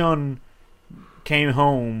 My son came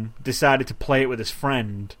home, decided to play it with his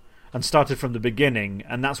friend, and started from the beginning,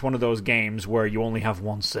 and that's one of those games where you only have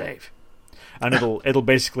one save. And it'll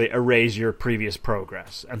basically erase your previous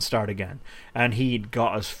progress and start again. And he'd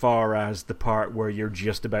got as far as the part where you're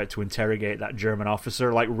just about to interrogate that German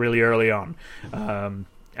officer, really early on. And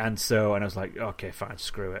I was like, okay, fine,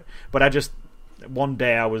 screw it. But one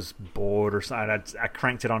day I was bored or something. I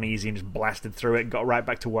cranked it on easy and just blasted through it, got right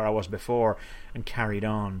back to where I was before, and carried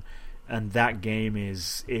on. And that game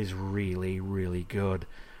is really, really good.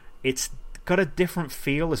 It's got a different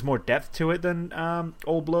feel. There's more depth to it than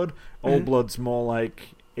Old Blood. Old Blood's more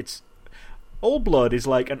Old Blood is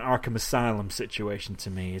like an Arkham Asylum situation to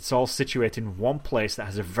me. It's all situated in one place that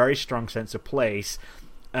has a very strong sense of place,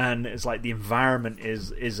 and it's the environment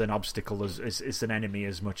is an obstacle, is an enemy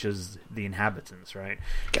as much as the inhabitants, right?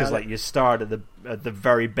 Because you start at the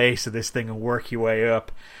very base of this thing and work your way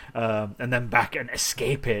up, and then back and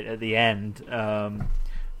escape it at the end.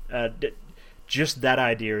 Just that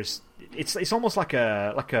idea is it's almost like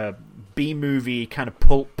a B-movie kind of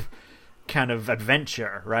pulp kind of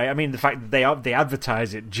adventure, right? I mean, the fact that they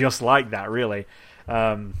advertise it just like that, really.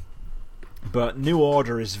 But New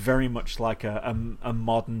Order is very much like a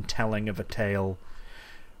modern telling of a tale,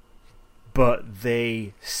 but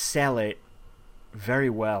they sell it very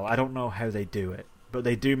well. I don't know how they do it, but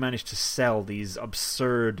they do manage to sell these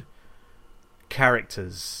absurd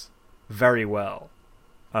characters very well.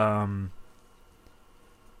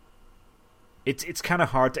 It's kind of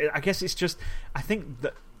hard to, I guess it's just, I think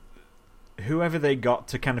that whoever they got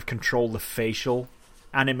to kind of control the facial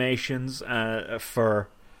animations for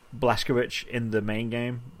Blazkowicz in the main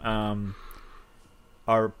game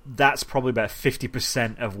that's probably about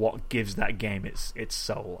 50% of what gives that game its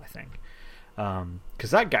soul, I think.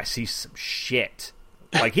 Because that guy sees some shit.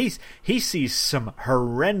 He sees some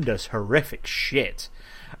horrific shit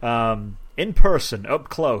in person, up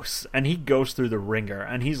close, and he goes through the ringer,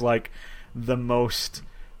 and he's the most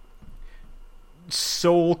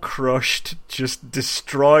soul-crushed, just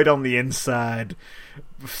destroyed on the inside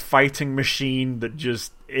fighting machine that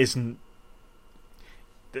just isn't.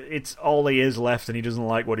 It's all he is left, and he doesn't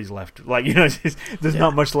like what he's left. There's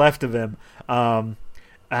not much left of him. And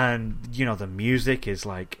the music is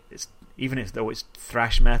even though it's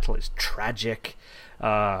thrash metal, it's tragic.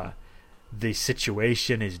 The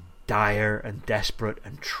situation is dire and desperate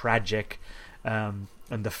and tragic.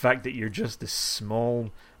 And the fact that you're just this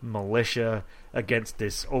small militia against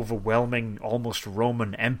this overwhelming, almost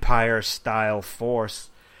Roman Empire-style force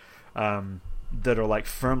that are like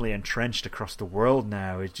firmly entrenched across the world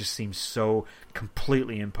now, it just seems so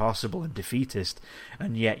completely impossible and defeatist.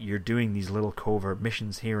 And yet you're doing these little covert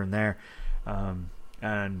missions here and there, and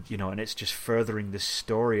it's just furthering this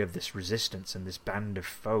story of this resistance and this band of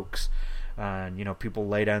folks. And people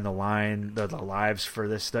lay down their lives for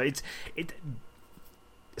this stuff.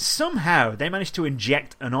 Somehow they managed to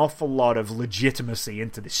inject an awful lot of legitimacy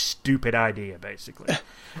into this stupid idea, basically,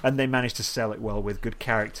 and they managed to sell it well with good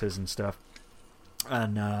characters and stuff,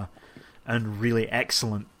 and really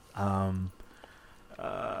excellent, I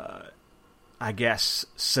guess,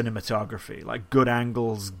 cinematography, like good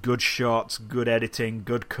angles, good shots, good editing,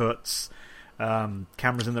 good cuts.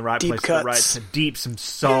 Cameras in the right deep place at the right, some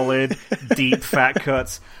solid, deep, fat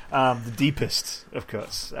cuts, the deepest of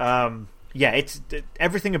cuts.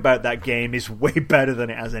 Everything about that game is way better than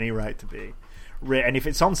it has any right to be. And if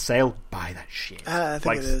it's on sale, buy that shit. I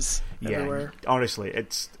think it is everywhere. Honestly,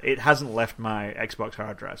 it hasn't left my Xbox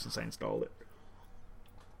hard drive since I installed it.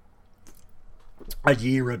 A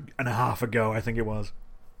year and a half ago, I think it was.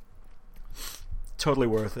 Totally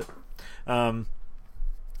worth it.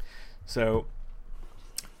 So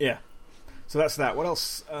that's that. What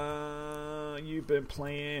else you've been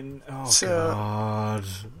playing? God.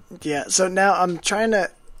 Yeah, so now I'm trying to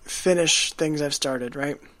finish things I've started,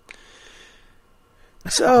 right?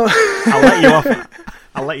 So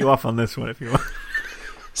I'll let you off on this one if you want.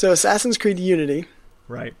 So Assassin's Creed Unity.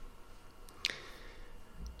 Right.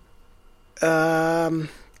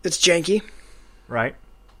 It's janky. Right.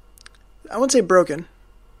 I wouldn't say broken.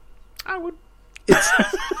 I would. It's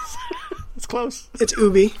it's close. It's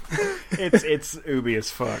Ubi. it's Ubi as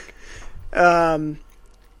fuck.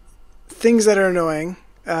 Things that are annoying.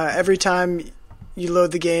 Every time you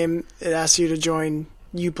load the game, it asks you to join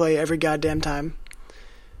Uplay every goddamn time.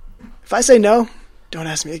 If I say no, don't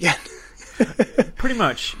ask me again. Pretty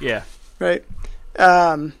much, yeah. Right.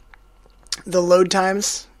 The load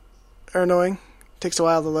times are annoying. Takes a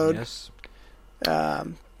while to load. Yes.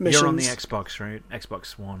 Missions. You're on the Xbox, right?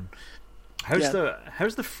 Xbox One.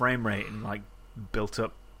 How's the frame rate in like built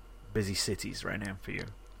up busy cities right now for you?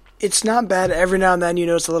 It's not bad. Every now and then you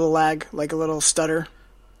notice a little lag, like a little stutter.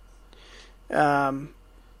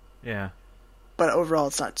 Yeah. But overall,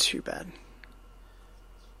 it's not too bad.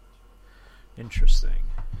 Interesting.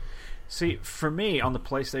 See, for me, on the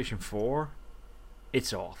PlayStation 4,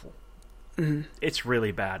 it's awful. Mm-hmm. It's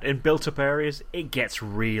really bad. In built-up areas, it gets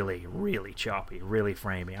really, really choppy, really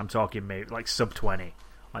framey. I'm talking maybe like sub 20,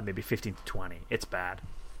 like maybe 15 to 20. It's bad.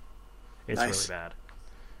 It's nice. Really bad.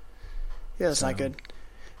 Yeah, that's not good.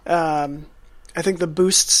 I think the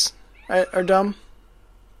boosts are dumb.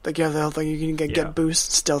 Like you have the whole thing, you can get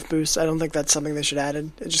boosts, stealth boosts. I don't think that's something they should add.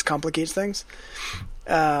 It just complicates things.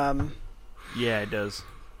 Yeah, it does.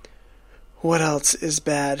 What else is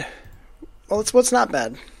bad? Well, it's what's not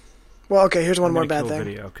bad. Well, okay, here's one more bad thing.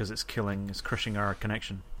 Video because it's crushing our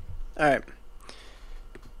connection. All right,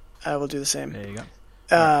 I will do the same. There you go.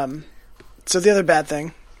 So the other bad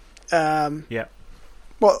thing. Yeah.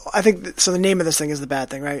 Well, I think so. The name of this thing is the bad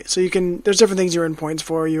thing, right? So there's different things you earn points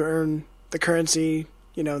for. You earn the currency,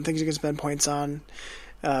 things you can spend points on,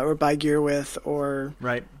 or buy gear with, or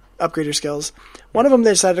upgrade your skills. One of them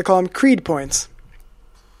they decided to call them Creed points,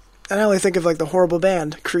 and I only think of like the horrible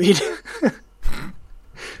band Creed.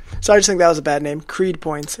 So I just think that was a bad name, Creed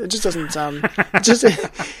points. It just doesn't sound.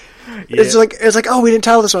 It's like oh, we didn't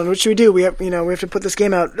title this one. What should we do? We have we have to put this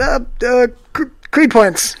game out. Creed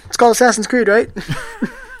points. It's called Assassin's Creed, right?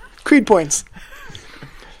 Creed points.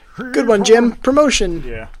 Good one, Jim. Promotion.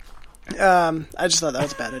 Yeah. I just thought that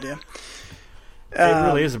was a bad idea. It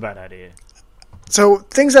really is a bad idea. So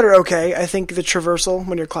things that are okay, I think the traversal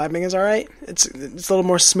when you're climbing is all right. It's a little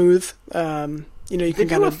more smooth. You can they kind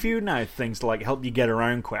do a few now things to like help you get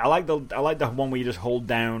around quick. I like the one where you just hold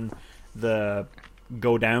down the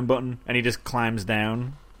go down button and he just climbs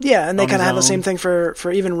down. Yeah, and they kind of have the same thing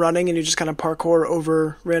for even running, and you just kind of parkour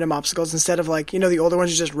over random obstacles instead of like the older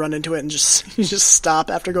ones you just run into it and you just stop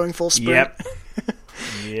after going full sprint. Yep.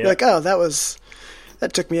 You're like, oh,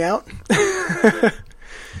 that took me out.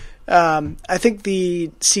 I think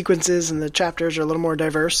the sequences and the chapters are a little more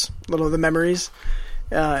diverse, the memories,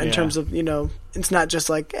 in terms of, it's not just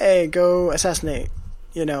like, hey, go assassinate.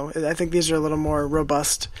 I think these are a little more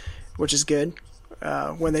robust, which is good,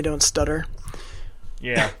 when they don't stutter.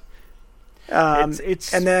 Yeah.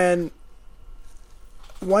 It's and then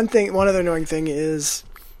one other annoying thing is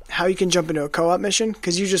how you can jump into a co-op mission,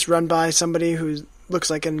 because you just run by somebody who looks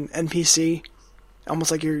like an NPC, almost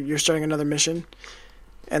like you're starting another mission.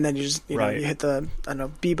 and then you just you Right. hit the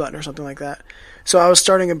B button or something like that. So I was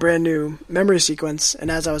starting a brand new memory sequence, and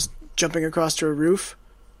as I was jumping across to a roof,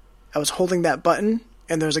 I was holding that button,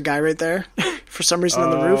 and there was a guy right there for some reason on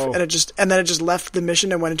the roof, and then it just left the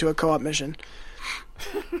mission and went into a co-op mission.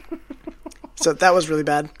 So that was really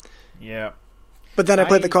bad. Yeah. But then I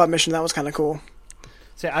played the co-op mission. That was kind of cool.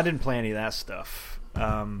 See, I didn't play any of that stuff.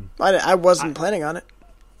 I wasn't planning on it.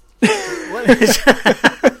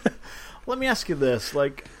 Let me ask you this.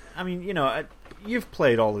 Like, I mean, you've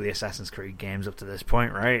played all of the Assassin's Creed games up to this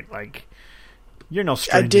point, right? Like, you're no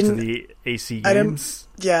stranger to the AC games.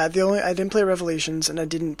 I didn't play Revelations, and I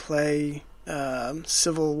didn't play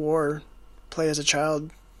Civil War. Play as a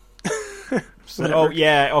child. So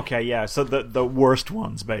the worst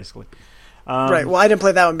ones, basically. Right. Well, I didn't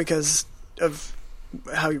play that one because of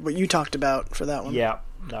what you talked about for that one. Yeah.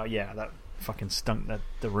 No. Yeah. That fucking stunk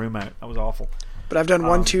the room out. That was awful. But I've done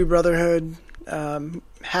 1-2 Brotherhood,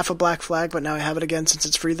 half a Black Flag, but now I have it again since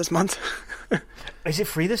it's free this month. Is it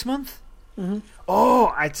free this month? Mm-hmm.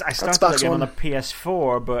 Oh, I started that game on the One.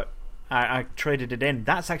 PS4, but I traded it in.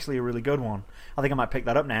 That's actually a really good one. I think I might pick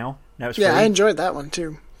that up now. Now it's free. Yeah, I enjoyed that one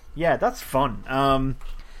too. Yeah, that's fun.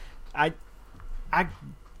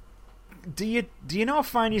 Do you not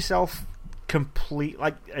find yourself complete?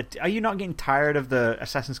 Like, are you not getting tired of the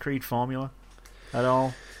Assassin's Creed formula at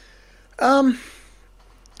all?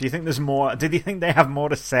 Do you think there's more? Do you think they have more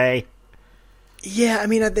to say? Yeah, I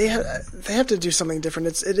mean they have to do something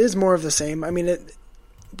different. It is more of the same. I mean,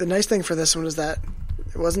 the nice thing for this one is that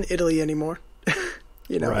it wasn't Italy anymore.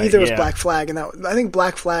 Right, either was Black Flag, and I think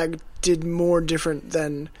Black Flag did more different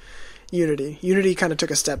than Unity. Unity kind of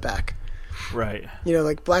took a step back. Right.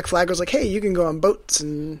 Like Black Flag was like, hey, you can go on boats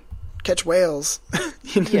and catch whales.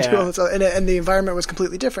 Do all this, and the environment was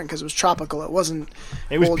completely different because it was tropical. It wasn't.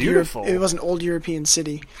 It was beautiful. It was an old European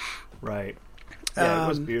city. Right. Yeah, it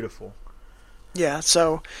was beautiful. Yeah,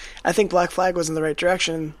 so I think Black Flag was in the right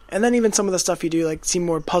direction, and then even some of the stuff you do seemed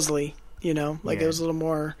more puzzly. It was a little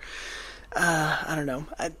more. I don't know.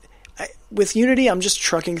 With Unity, I'm just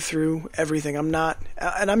trucking through everything. I'm not,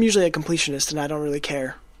 and I'm usually a completionist, and I don't really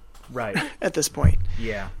care. Right. At this point.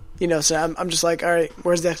 Yeah. So I'm just like, all right,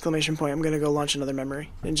 where's the exclamation point? I'm going to go launch another memory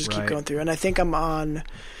and just keep going through. And I think I'm on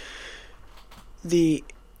the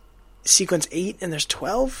sequence 8, and there's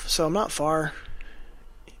 12, so I'm not far.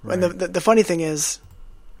 Right. And the funny thing is,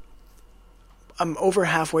 I'm over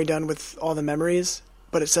halfway done with all the memories,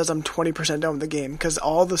 but it says I'm 20% done with the game because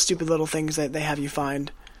all the stupid little things that they have you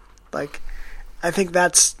find. I think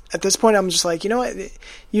that's, at this point, I'm just like, you know what?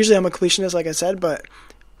 Usually I'm a completionist, like I said, but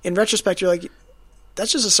in retrospect, you're like,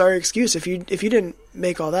 that's just a sorry excuse. If you didn't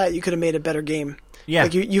make all that, you could have made a better game. Yeah.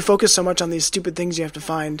 You focus so much on these stupid things you have to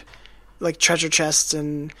find, like treasure chests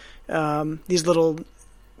and these little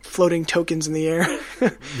floating tokens in the air.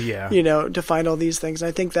 Yeah. To find all these things. And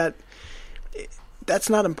I think that's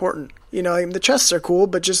not important. The chests are cool,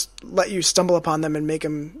 but just let you stumble upon them and make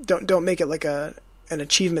them. Don't make it like an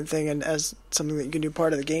achievement thing and as something that you can do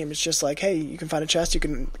part of the game. It's just like, hey, you can find a chest, you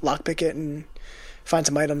can lockpick it and find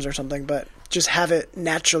some items or something, but just have it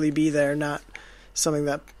naturally be there, not something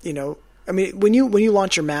that, I mean, when you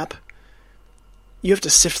launch your map, you have to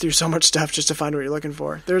sift through so much stuff just to find what you're looking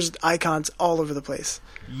for. There's icons all over the place.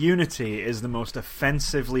 Unity is the most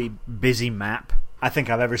offensively busy map I think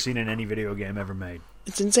I've ever seen in any video game ever made.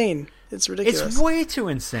 It's insane. It's ridiculous. It's way too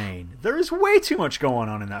insane. There is way too much going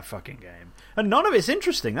on in that fucking game. And none of it's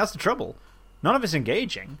interesting. That's the trouble. None of it's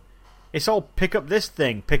engaging. It's all pick up this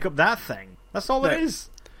thing, pick up that thing. That's all it is.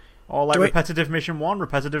 All like repetitive mission 1,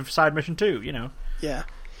 repetitive side mission 2, Yeah.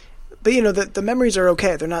 But the memories are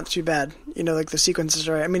okay. They're not too bad. Like the sequences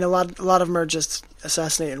are. I mean, a lot of them are just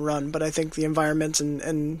assassinate and run. But I think the environments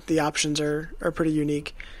and the options are pretty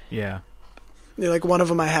unique. Yeah. Like one of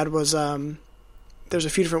them I had was there's a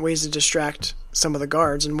few different ways to distract some of the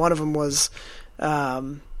guards, and one of them was,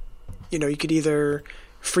 you could either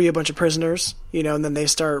free a bunch of prisoners, and then they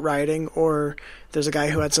start rioting, or there's a guy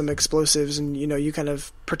who had some explosives, and you kind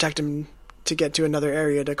of protect him to get to another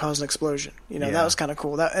area to cause an explosion. That was kind of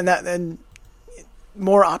cool. And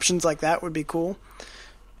more options like that would be cool,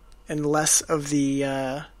 and less of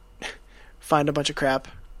the find a bunch of crap.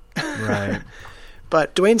 Right.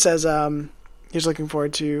 But Dwayne says he's looking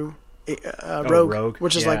forward to Rogue,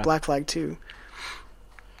 which is like Black Flag 2.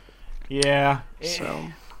 Yeah. So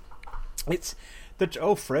it's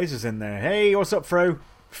Fraser's in there. Hey, what's up, Fro?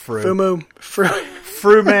 Fumu.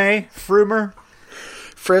 Frume. Frumer.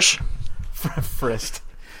 Frisch. Frist.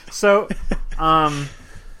 So,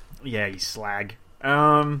 yeah, you slag.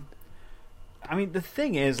 I mean, the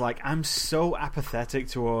thing is, I'm so apathetic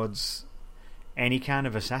towards any kind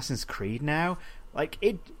of Assassin's Creed now. Like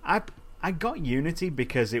I got Unity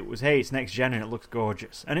because it was, hey, it's next gen and it looks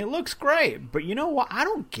gorgeous and it looks great. But you know what? I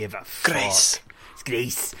don't give a fuck. It's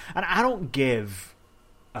Grace, and I don't give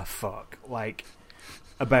a fuck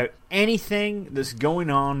about anything that's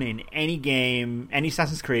going on in any game, any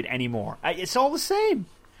Assassin's Creed anymore. It's all the same.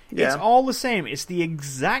 Yeah. It's all the same. It's the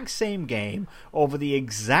exact same game over the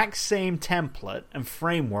exact same template and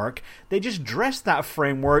framework. They just dress that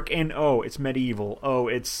framework in, oh, it's medieval. Oh,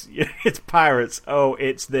 it's pirates. Oh,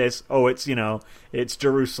 it's this. Oh, it's, it's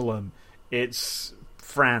Jerusalem. It's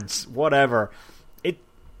France. Whatever.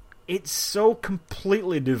 It's so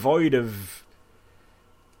completely devoid of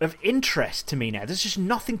interest to me now. There's just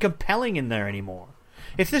nothing compelling in there anymore.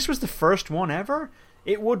 If this was the first one ever,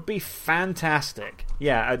 it would be fantastic.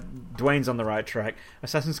 Yeah, Dwayne's on the right track.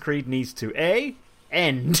 Assassin's Creed needs to A,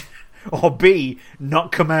 end, or B,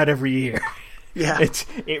 not come out every year. Yeah.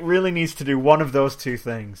 It really needs to do one of those two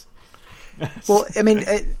things. Well, I mean,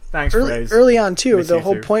 thanks, early on, too, the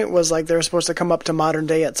whole point was they were supposed to come up to modern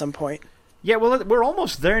day at some point. Yeah, well, we're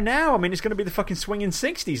almost there now. I mean, it's going to be the fucking swinging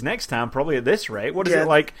 60s next time, probably at this rate. What is it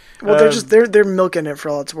like? Well, they're milking it for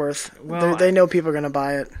all it's worth. Well, they know people are going to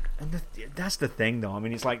buy it. And that's the thing, though. I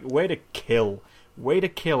mean, it's like way to kill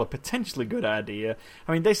a potentially good idea.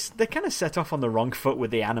 I mean, they kind of set off on the wrong foot with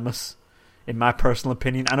the Animus, in my personal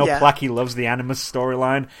opinion. I know Placky loves the Animus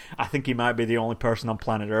storyline. I think he might be the only person on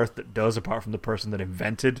planet Earth that does, apart from the person that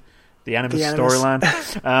invented the Animus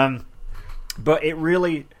storyline. But it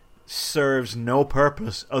really serves no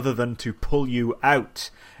purpose other than to pull you out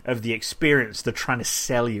of the experience they're trying to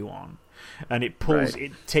sell you on. And it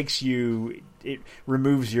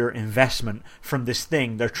removes your investment from this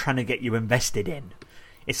thing they're trying to get you invested in.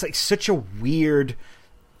 It's like such a weird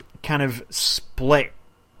kind of split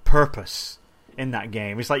purpose in that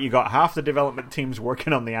game. It's like you got half the development teams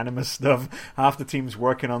working on the Animus stuff, half the teams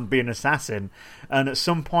working on being assassin, and at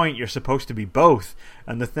some point you're supposed to be both.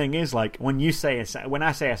 And the thing is, when I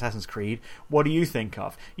say Assassin's Creed, what do you think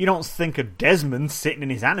of? You don't think of Desmond sitting in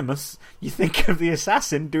his Animus. You think of the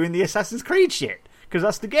assassin doing the Assassin's Creed shit, because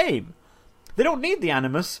that's the game. They don't need the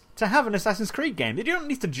Animus to have an Assassin's Creed game. They don't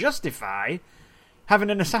need to justify having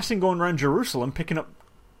an assassin going around Jerusalem picking up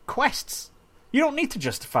quests. You don't need to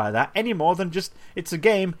justify that any more than just, it's a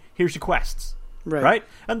game, here's your quests. Right?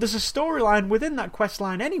 And there's a storyline within that quest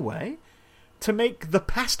line anyway to make the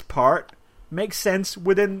past part make sense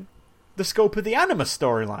within the scope of the Animus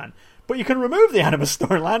storyline. But you can remove the Animus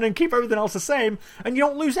storyline and keep everything else the same, and you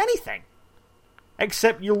don't lose anything.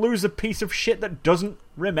 Except you lose a piece of shit that doesn't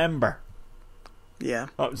remember. Yeah.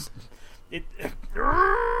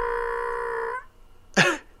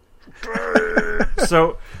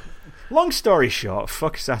 So, long story short,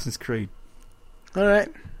 fuck Assassin's Creed. Alright.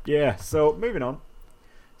 Yeah, so moving on.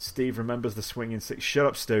 Steve remembers the swinging six. Shut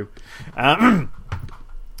up, Stu.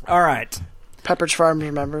 Alright. Pepperidge Farm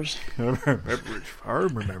remembers. Pepperidge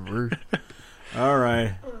Farm remembers.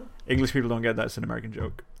 Alright. English people don't get that. It's an American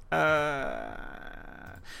joke.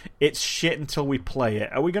 It's shit until we play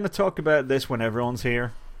it. Are we going to talk about this when everyone's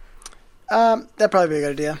here? That'd probably be a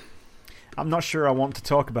good idea. I'm not sure I want to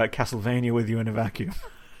talk about Castlevania with you in a vacuum.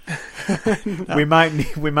 No. We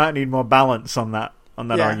might need more balance on that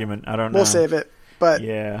argument. I don't know. We'll save it. But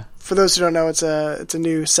yeah, for those who don't know, it's a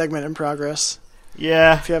new segment in progress.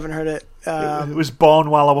 Yeah, if you haven't heard it, it was born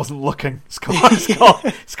while I wasn't looking. It's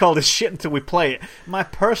called "It's shit until we play it." My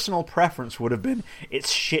personal preference would have been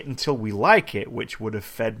 "It's shit until we like it," which would have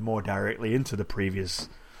fed more directly into the previous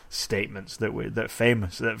statements that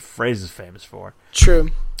phrase is famous for. True.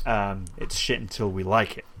 It's shit until we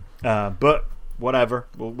like it. But whatever,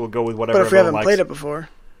 we'll go with whatever. But if we haven't played it before,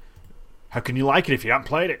 how can you like it if you haven't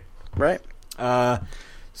played it? Right.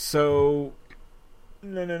 So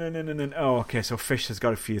no. Oh, okay. So Fish has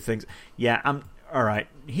got a few things. Yeah, all right.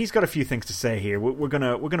 He's got a few things to say here. We're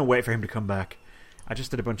gonna wait for him to come back. I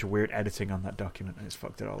just did a bunch of weird editing on that document and it's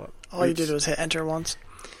fucked it all up. All you did was hit enter once.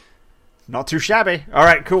 Not too shabby. All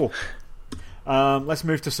right, cool. Let's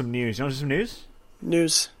move to some news. You want to do some news?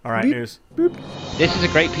 News. All right, Beep. news. Boop. This is a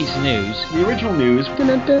great piece of news. The original news.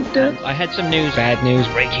 I had some news, bad news,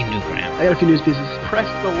 breaking newground. I got a few news pieces. Press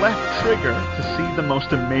the left trigger to see the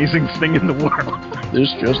most amazing thing in the world.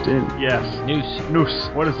 This just in. Yes. News.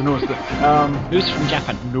 What is the news? News from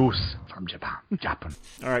Japan. News from Japan.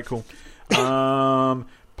 All right, cool.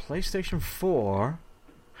 PlayStation 4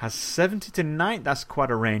 has 70 to 90. That's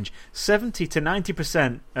quite a range. 70 to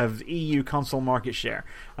 90% of EU console market share.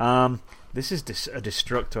 This is a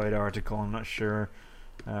Destructoid article. I'm not sure.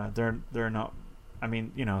 They're not. I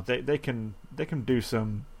mean, they can do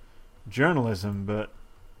some journalism, but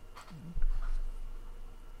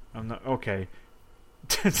I'm not okay.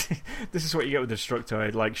 This is what you get with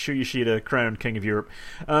Destructoid, like Shu Yoshida, crowned King of Europe.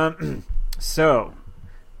 So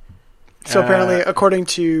apparently, according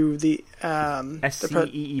to the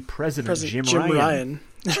SCEE president Jim Ryan.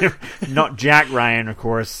 Not Jack Ryan, of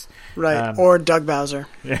course. Right, or Doug Bowser.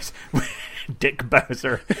 Yes, Dick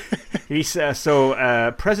Bowser. He says,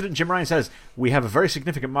 President Jim Ryan says, we have a very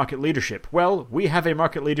significant market leadership. Well, we have a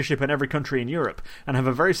market leadership in every country in Europe, and have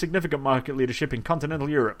a very significant market leadership in continental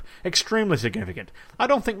Europe. Extremely significant. I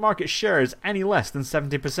don't think market share is any less than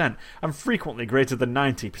 70%, and frequently greater than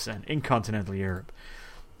 90% in continental Europe.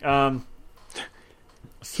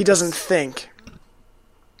 He doesn't think.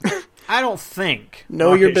 I don't think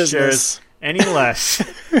know your business any less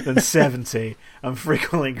than 70 and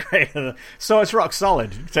frequently greater than... So it's rock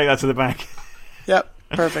solid. Take that to the bank. Yep,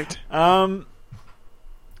 perfect.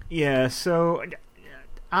 Yeah, so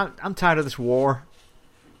I'm tired of this war.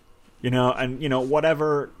 And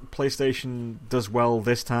whatever PlayStation does well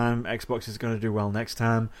this time, Xbox is going to do well next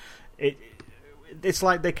time. It's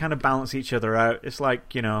like they kind of balance each other out. It's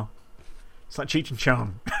like, it's like Cheech and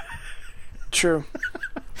Chong. True.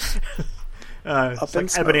 It's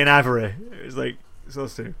like Ebony and Ivory. It's like it's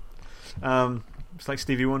those two. It's like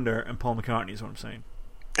Stevie Wonder and Paul McCartney is what I'm saying.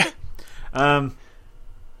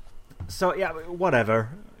 So yeah, whatever.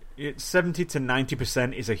 70 to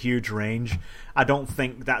 90% is a huge range. I don't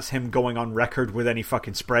think that's him going on record with any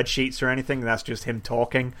fucking spreadsheets or anything. That's just him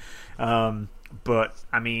talking. But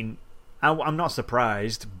I mean, I'm not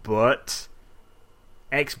surprised. But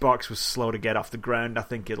Xbox was slow to get off the ground. I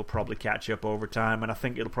think it'll probably catch up over time, and I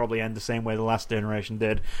think it'll probably end the same way the last generation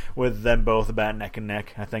did, with them both about neck and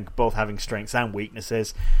neck. I think both having strengths and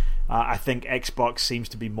weaknesses. I think Xbox seems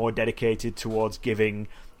to be more dedicated towards giving,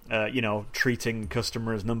 treating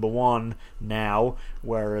customers number one now,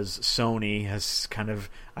 whereas Sony has kind of,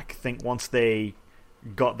 I think once they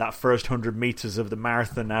got that first 100 meters of the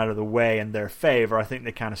marathon out of the way in their favor, I think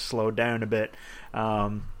they kind of slowed down a bit.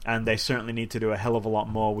 And they certainly need to do a hell of a lot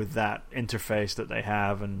more with that interface that they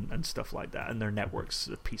have and stuff like that. And their network's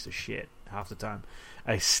a piece of shit half the time.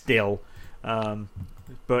 Still. But,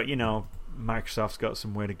 Microsoft's got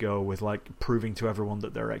some way to go with like proving to everyone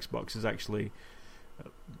that their Xbox is actually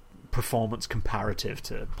performance comparative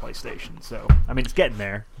to PlayStation. So, I mean, it's getting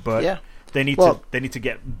there, but yeah. They need to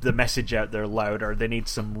get the message out there louder. They need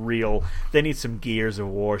some Gears of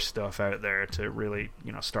War stuff out there to really,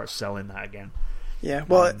 start selling that again. Yeah,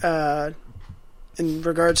 well, in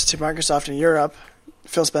regards to Microsoft in Europe,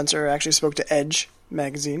 Phil Spencer actually spoke to Edge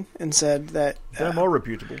magazine and said that they're more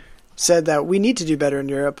reputable. Said that we need to do better in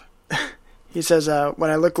Europe. He says, when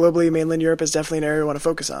I look globally, mainland Europe is definitely an area I want to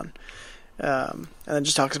focus on. And then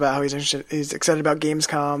just talks about how he's excited about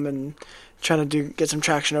Gamescom and trying to get some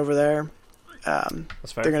traction over there.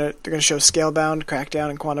 That's fair. They're gonna show Scalebound,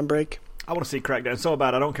 Crackdown, and Quantum Break. I want to see Crackdown so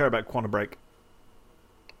bad. I don't care about Quantum Break.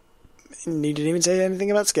 You didn't even say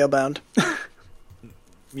anything about Scalebound.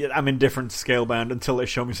 Yeah, I'm indifferent to Scalebound until they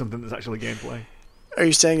show me something that's actually gameplay. Are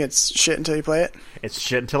you saying it's shit until you play it? It's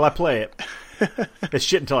shit until I play it. It's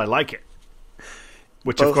shit until I like it.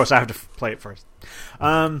 Which, Both. Of course, I have to play it first.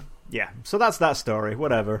 Yeah, so that's that story.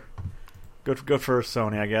 Whatever. Good for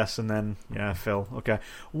Sony, I guess. And then, yeah, Phil. Okay.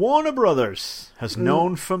 Warner Brothers has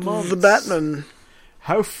known for months the Batman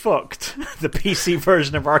how fucked the PC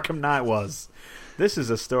version of Arkham Knight was. This is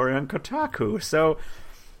a story on Kotaku. So,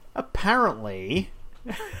 apparently,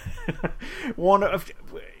 Warner...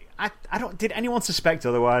 I don't... Did anyone suspect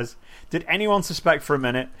otherwise? Did anyone suspect for a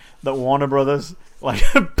minute that Warner Brothers,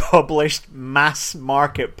 mass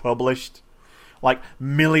market published,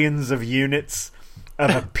 millions of units of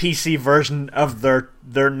a PC version of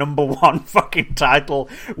their number one fucking title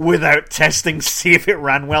without testing to see if it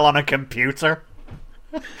ran well on a computer?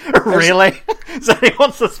 Really? Does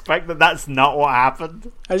anyone suspect that that's not what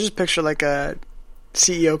happened? I just picture a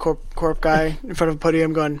CEO corp guy in front of a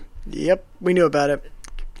podium going, "Yep, we knew about it,"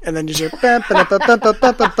 and then you just that's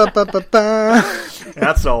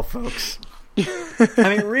all, folks. I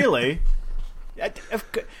mean, really,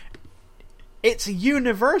 it's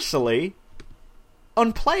universally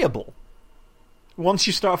unplayable once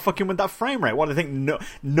you start fucking with that frame rate. What, do you think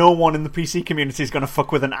no one in the PC community is going to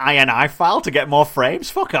fuck with an INI file to get more frames?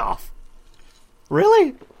 Fuck off.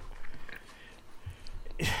 Really?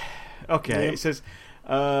 Okay, Yep. It says,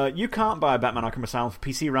 you can't buy Batman Arkham Asylum for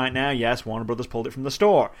PC right now. Yes, Warner Brothers pulled it from the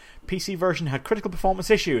store. PC version had critical performance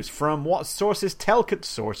issues. From what sources tell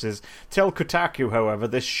Kotaku, however,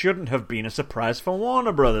 this shouldn't have been a surprise for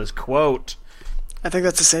Warner Brothers. Quote... I think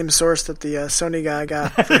that's the same source that the Sony guy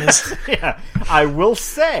got for his yeah, I will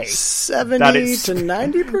say 70 to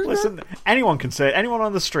 90%. Listen, anyone can say it. Anyone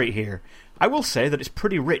on the street here. I will say that it's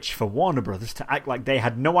pretty rich for Warner Brothers to act like they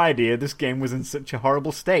had no idea this game was in such a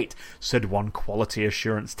horrible state, said one quality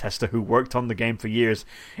assurance tester who worked on the game for years.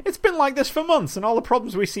 It's been like this for months, and all the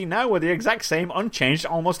problems we see now were the exact same, unchanged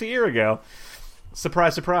almost a year ago.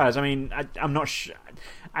 Surprise, surprise. I mean, I'm not sure.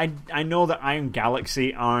 I know that Iron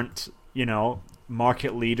Galaxy aren't,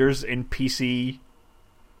 market leaders in PC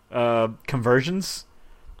conversions.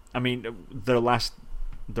 I mean, their last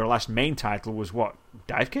main title was what?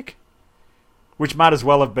 Dive Kick? Which might as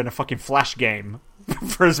well have been a fucking Flash game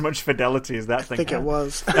for as much fidelity as that thing had. I think it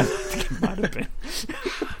was. I think it might have been.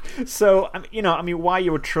 So, why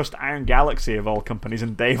you would trust Iron Galaxy of all companies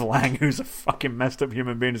and Dave Lang, who's a fucking messed up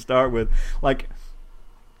human being to start with. Like,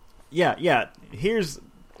 yeah, here's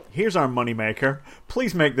our moneymaker.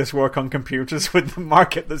 Please make this work on computers with the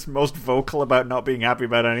market that's most vocal about not being happy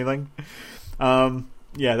about anything.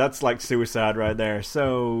 Yeah, that's like suicide right there.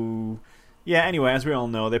 So... yeah, anyway, as we all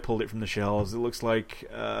know, they pulled it from the shelves. It looks like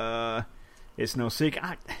it's no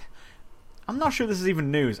secret. I'm not sure this is even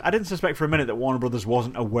news. I didn't suspect for a minute that Warner Brothers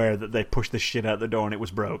wasn't aware that they pushed this shit out the door and it was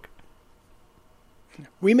broke.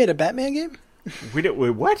 We made a Batman game? We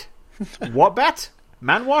what? What bat?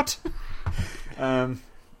 Man what?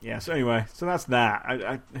 Yeah, so anyway, so that's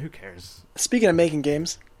that. Who cares? Speaking of making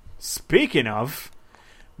games. Speaking of...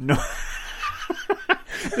 no...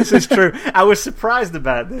 This is true. I was surprised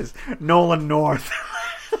about this. Nolan North.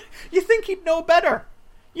 You think he'd know better?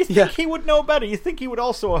 You think he would know better? You think he would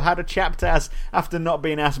also have had a chapped ass after not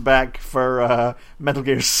being asked back for Metal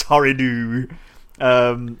Gear Solid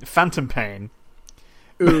Phantom Pain?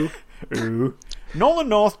 Ooh. Ooh. Nolan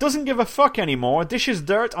North doesn't give a fuck anymore. Dishes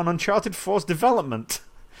dirt on Uncharted 4's development.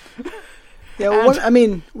 Yeah,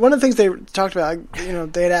 well, one of the things they talked about,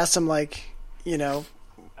 they had asked him,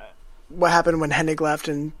 what happened when Hennig left,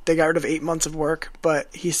 and they got rid of 8 months of work,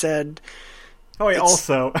 but he said... oh, yeah,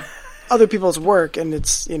 also... other people's work, and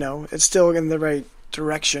it's, it's still in the right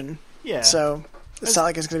direction. Yeah. So, it's not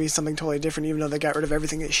like it's going to be something totally different, even though they got rid of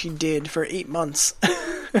everything that she did for 8 months.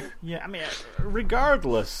 Yeah, I mean,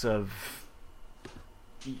 regardless of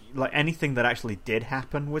anything that actually did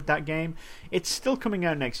happen with that game, it's still coming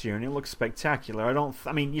out next year, and it looks spectacular.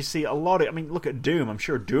 You see a lot of... look at Doom. I'm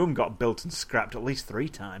sure Doom got built and scrapped at least 3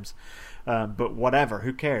 times. But whatever,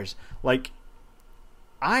 who cares?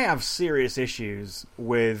 I have serious issues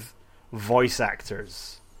with voice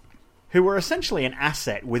actors who were essentially an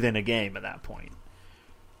asset within a game at that point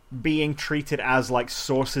being treated as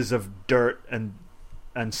sources of dirt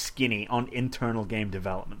and skinny on internal game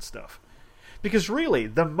development stuff. Because really,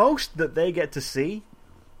 the most that they get to see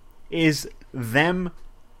is them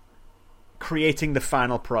creating the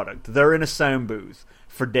final product. They're in a sound booth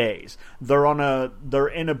for days. They're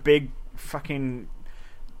in a big fucking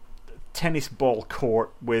tennis ball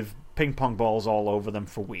court with ping pong balls all over them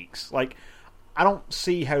for weeks. I don't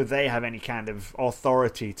see how they have any kind of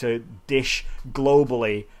authority to dish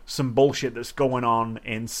globally some bullshit that's going on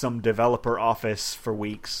in some developer office for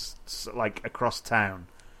weeks, across town.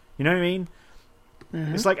 You know what I mean?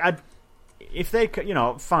 Mm-hmm. It's if they,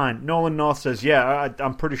 fine. Nolan North says, yeah,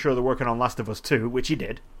 I'm pretty sure they're working on Last of Us 2, which he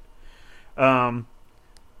did. I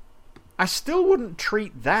still wouldn't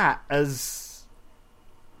treat that as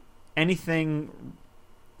anything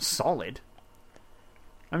solid.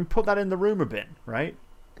 Put that in the rumor bin, right?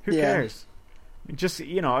 Who cares? Just,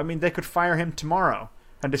 they could fire him tomorrow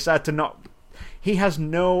and decide to not... He has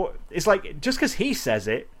no... It's just because he says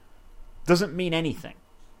it doesn't mean anything.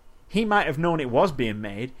 He might have known it was being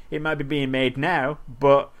made. It might be being made now,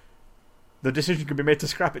 but the decision could be made to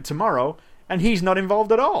scrap it tomorrow, and he's not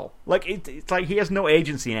involved at all. It's like he has no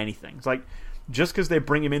agency in anything. It's like, just because they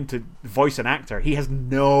bring him in to voice an actor, he has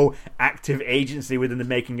no active agency within the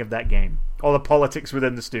making of that game. Or the politics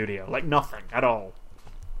within the studio. Nothing at all.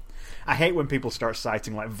 I hate when people start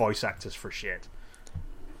citing, voice actors for shit.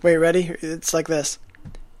 Wait, ready? It's like this.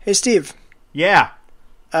 Hey, Steve. Yeah.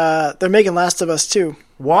 They're making Last of Us 2.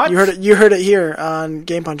 What? You heard it here on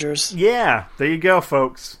Game Punchers. Yeah, there you go,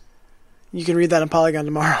 folks. You can read that on Polygon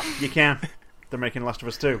tomorrow. You can. They're making Last of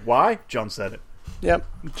Us 2. Why? John said it. Yep.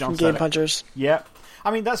 John Game Punchers. Yep.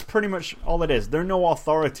 That's pretty much all it is. They're no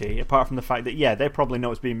authority, apart from the fact that, they probably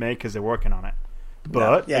know it's being made because they're working on it.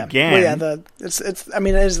 But, again... Well, yeah,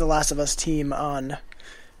 it is the Last of Us team on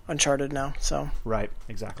Uncharted now, so... Right,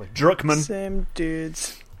 exactly. Druckmann. Same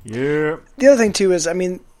dudes. Yeah. The other thing, too, is,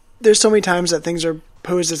 there's so many times that things are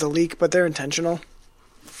posed as a leak, but they're intentional.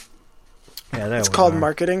 Yeah, it's called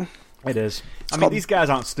marketing. It is. These guys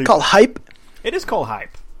aren't stupid. It's called hype. It is called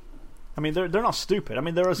hype. They're not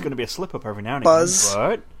stupid. There is going to be a slip-up every now and Buzz.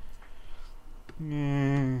 again,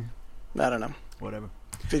 but... I don't know. Whatever.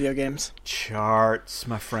 video games. Charts,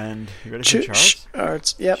 my friend. You ready for charts?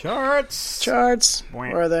 Charts, yep. Charts.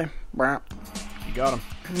 Boing. Where are they? You got them.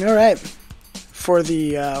 All right. For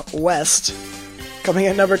the West, coming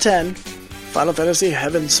at number 10, Final Fantasy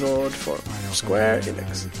Heavensward for Square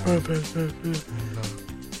Enix.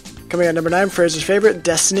 Coming at number 9, Fraser's favorite,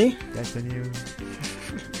 Destiny. I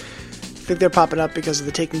think they're popping up because of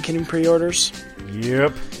the Taken King pre-orders.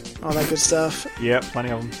 Yep. All that good stuff. Yep, plenty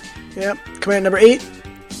of them. Yep. Coming at number 8,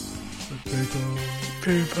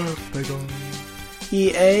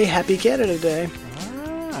 EA Happy Canada Day.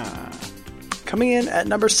 Coming in at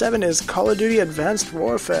number 7 is Call of Duty Advanced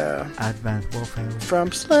Warfare. From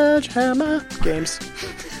Sledgehammer Games.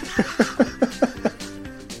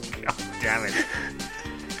 God damn it.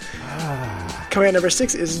 Coming at number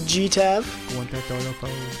 6 is GTAV.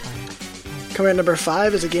 Coming at number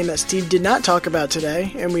 5 is a game that Steve did not talk about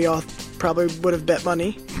today, and we all probably would have bet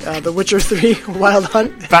money. The Witcher 3 Wild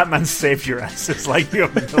Hunt. Batman saved your ass. It's like you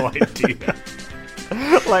have no idea.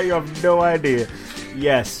 Like you have no idea.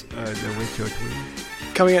 Yes, The Witcher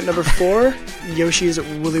 3. Coming at number 4, Yoshi's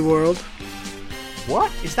Woolly World. What?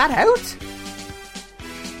 Is that out?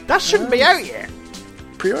 That shouldn't be out yet.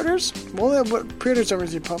 Pre-orders? Well, pre-orders over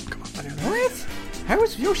the pump. Come on, buddy. What? How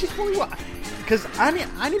is Yoshi's Woolly World? Because I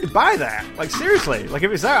need to buy that. Like, seriously. Like,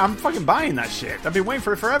 if it's out, I'm fucking buying that shit. I've been waiting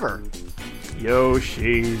for it forever.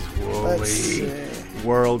 Yoshi's Woolly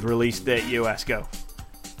World release date, US, go.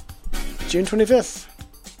 June 25th.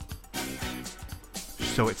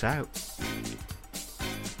 So it's out.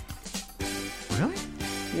 Really?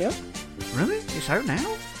 Yep. Really? It's out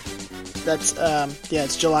now? That's,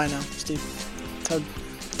 it's July now, Steve. That's how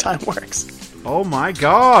time works. Oh my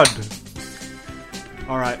god!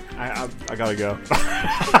 Alright, I gotta go.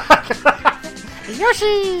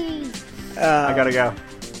 Yoshi! I gotta go.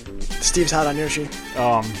 Steve's hot on Yoshi.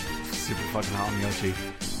 Oh, I'm super fucking hot on Yoshi.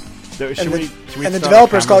 Should we and the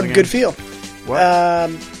developer's called again? Good Feel. What?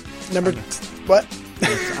 What?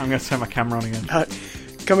 I'm gonna turn my camera on again.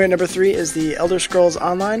 Coming at number 3 is the Elder Scrolls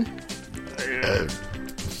Online.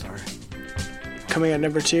 Sorry. Coming at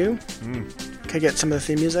number 2. Can I get some of the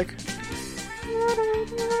theme music?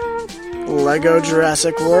 Lego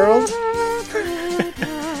Jurassic World.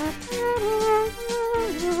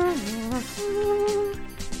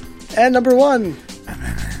 And number 1.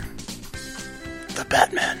 The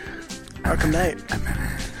Batman. Arkham Knight.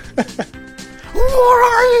 Where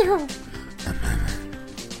are you?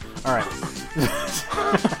 Alright.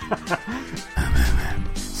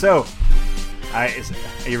 So, are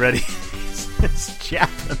you ready? It's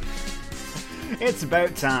Chapman. It's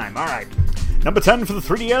about time. Alright. Number 10 for the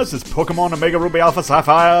 3DS is Pokemon Omega Ruby Alpha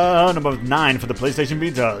Sapphire. Number 9 for the PlayStation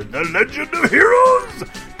Vita, The Legend of Heroes,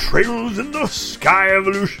 Trails in the Sky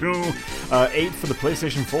Evolution. 8 for the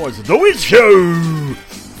PlayStation 4 is The Witcher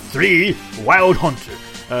 3 Wild Hunter.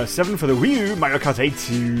 7 for the Wii U, Mario Kart 8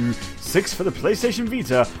 2. 6 for the PlayStation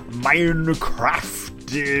Vita, Minecraft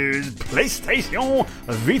PlayStation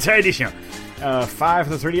Vita Edition. 5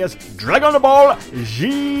 for the 3DS, Dragon Ball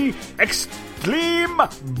G Extreme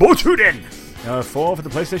Botuden. 4 for the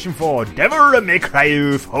PlayStation 4, Devil May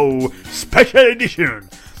Cry 4 Special Edition.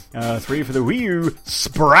 3 for the Wii U,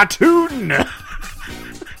 Splatoon.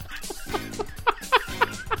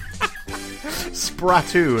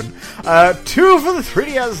 Splatoon. 2 for the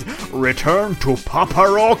 3DS, Return to Papa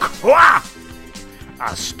Rock,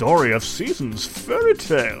 A Story of Seasons Fairy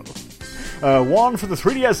Tale. 1 for the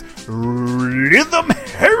 3DS, Rhythm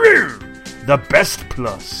Hero, The Best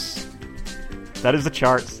Plus. That is the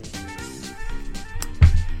charts.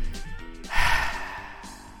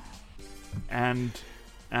 And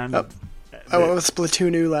I went with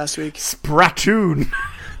Splatoon last week. Splatoon.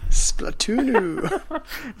 Splatoon.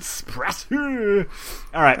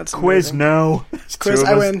 All right, That's quiz. amazing. No, Quiz.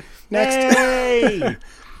 I win. Next. Hey!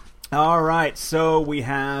 All right, so we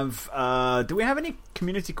have. Do we have any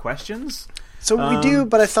community questions? So we do,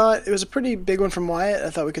 but I thought it was a pretty big one from Wyatt. I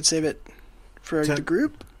thought we could save it for the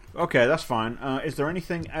group. Okay, that's fine. Is there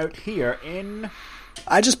anything out here in?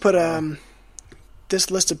 I just put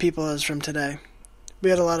this list of people is from today. We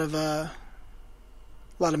had a lot of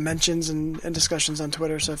mentions and discussions on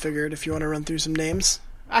Twitter, so I figured if you want to run through some names.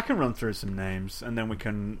 I can run through some names, and then we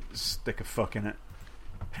can stick a fuck in it,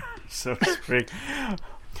 so to speak.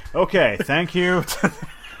 Okay, thank you.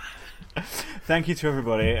 Thank you to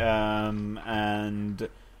everybody, and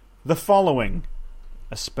the following,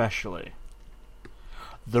 especially.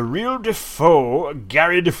 The Real Defoe,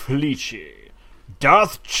 Gary DeFelici.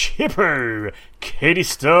 Darth Chipper, Katie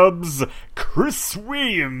Stubbs, Chris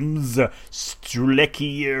Williams,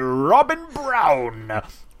 Stulecki, Robin Brown,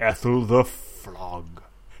 Ethel the Flog,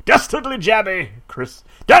 Dastardly Jabby,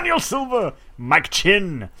 Daniel Silver, Mike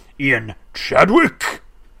Chin, Ian Chadwick,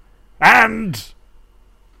 and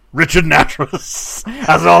Richard Natras,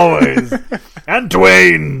 as always, and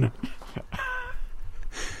Dwayne,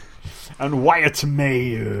 and Wyatt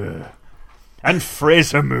Mayer, and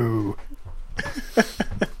Fraser Moo,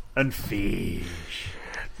 and Fish.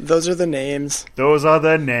 Those are the names. Those are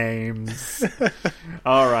the names.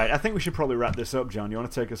 All right, I think we should probably wrap this up, John. You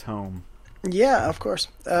want to take us home? Yeah, of course.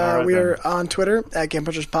 Right, we are on Twitter at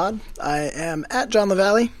GamePunchersPod. I am at John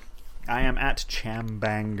LaValle. I am at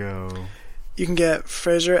Chambango. You can get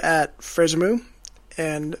Fraser at FraserMoo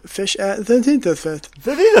and Fish at The Jesus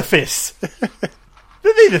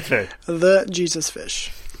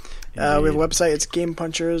Fish. We have a website. It's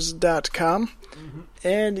GamePunchers.com. Mm-hmm.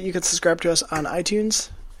 And you can subscribe to us on iTunes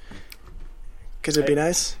because it'd be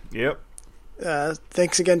nice. Yep.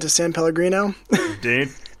 Thanks again to San Pellegrino. Indeed.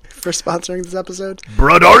 For sponsoring this episode.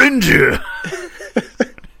 Blood Orange!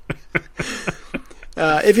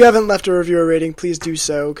 If you haven't left a review or rating, please do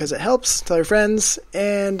so because it helps. Tell your friends.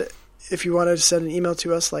 And if you wanted to send an email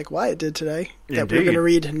to us like Wyatt did today, that we're going to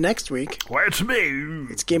read next week. Wyatt's me.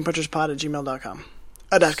 It's GamePunchersPod@gmail.com.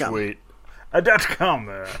 .com. Sweet.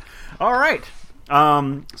 .com. All right.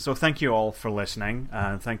 So thank you all for listening.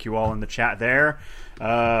 Thank you all in the chat there.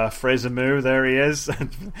 Fraser Moo, there he is.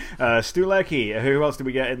 Stu Leckie. Who else did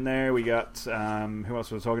we get in there? We got, who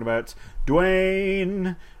else was talking about?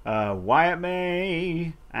 Dwayne, Wyatt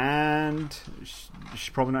May, and she's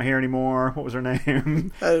probably not here anymore. What was her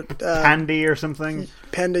name? Pandy or something?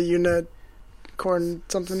 Panda Unicorn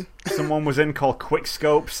something. Someone was in called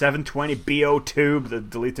Quickscope 720 BO2 that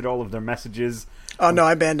deleted all of their messages. Oh no,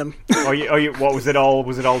 I banned him. What was it all?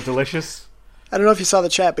 Was it all delicious? I don't know if you saw the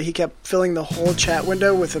chat, but he kept filling the whole chat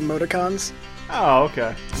window with emoticons. Oh,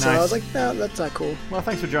 okay. So nice. I was like, no, that's not cool. Well,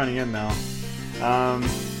 thanks for joining in, now.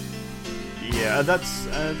 Yeah, that's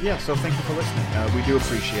so thank you for listening. We do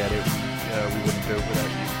appreciate it. We wouldn't do it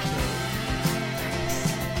without you.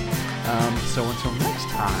 So until next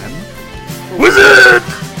time, Wizard!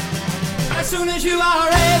 As soon as you are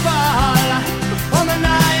able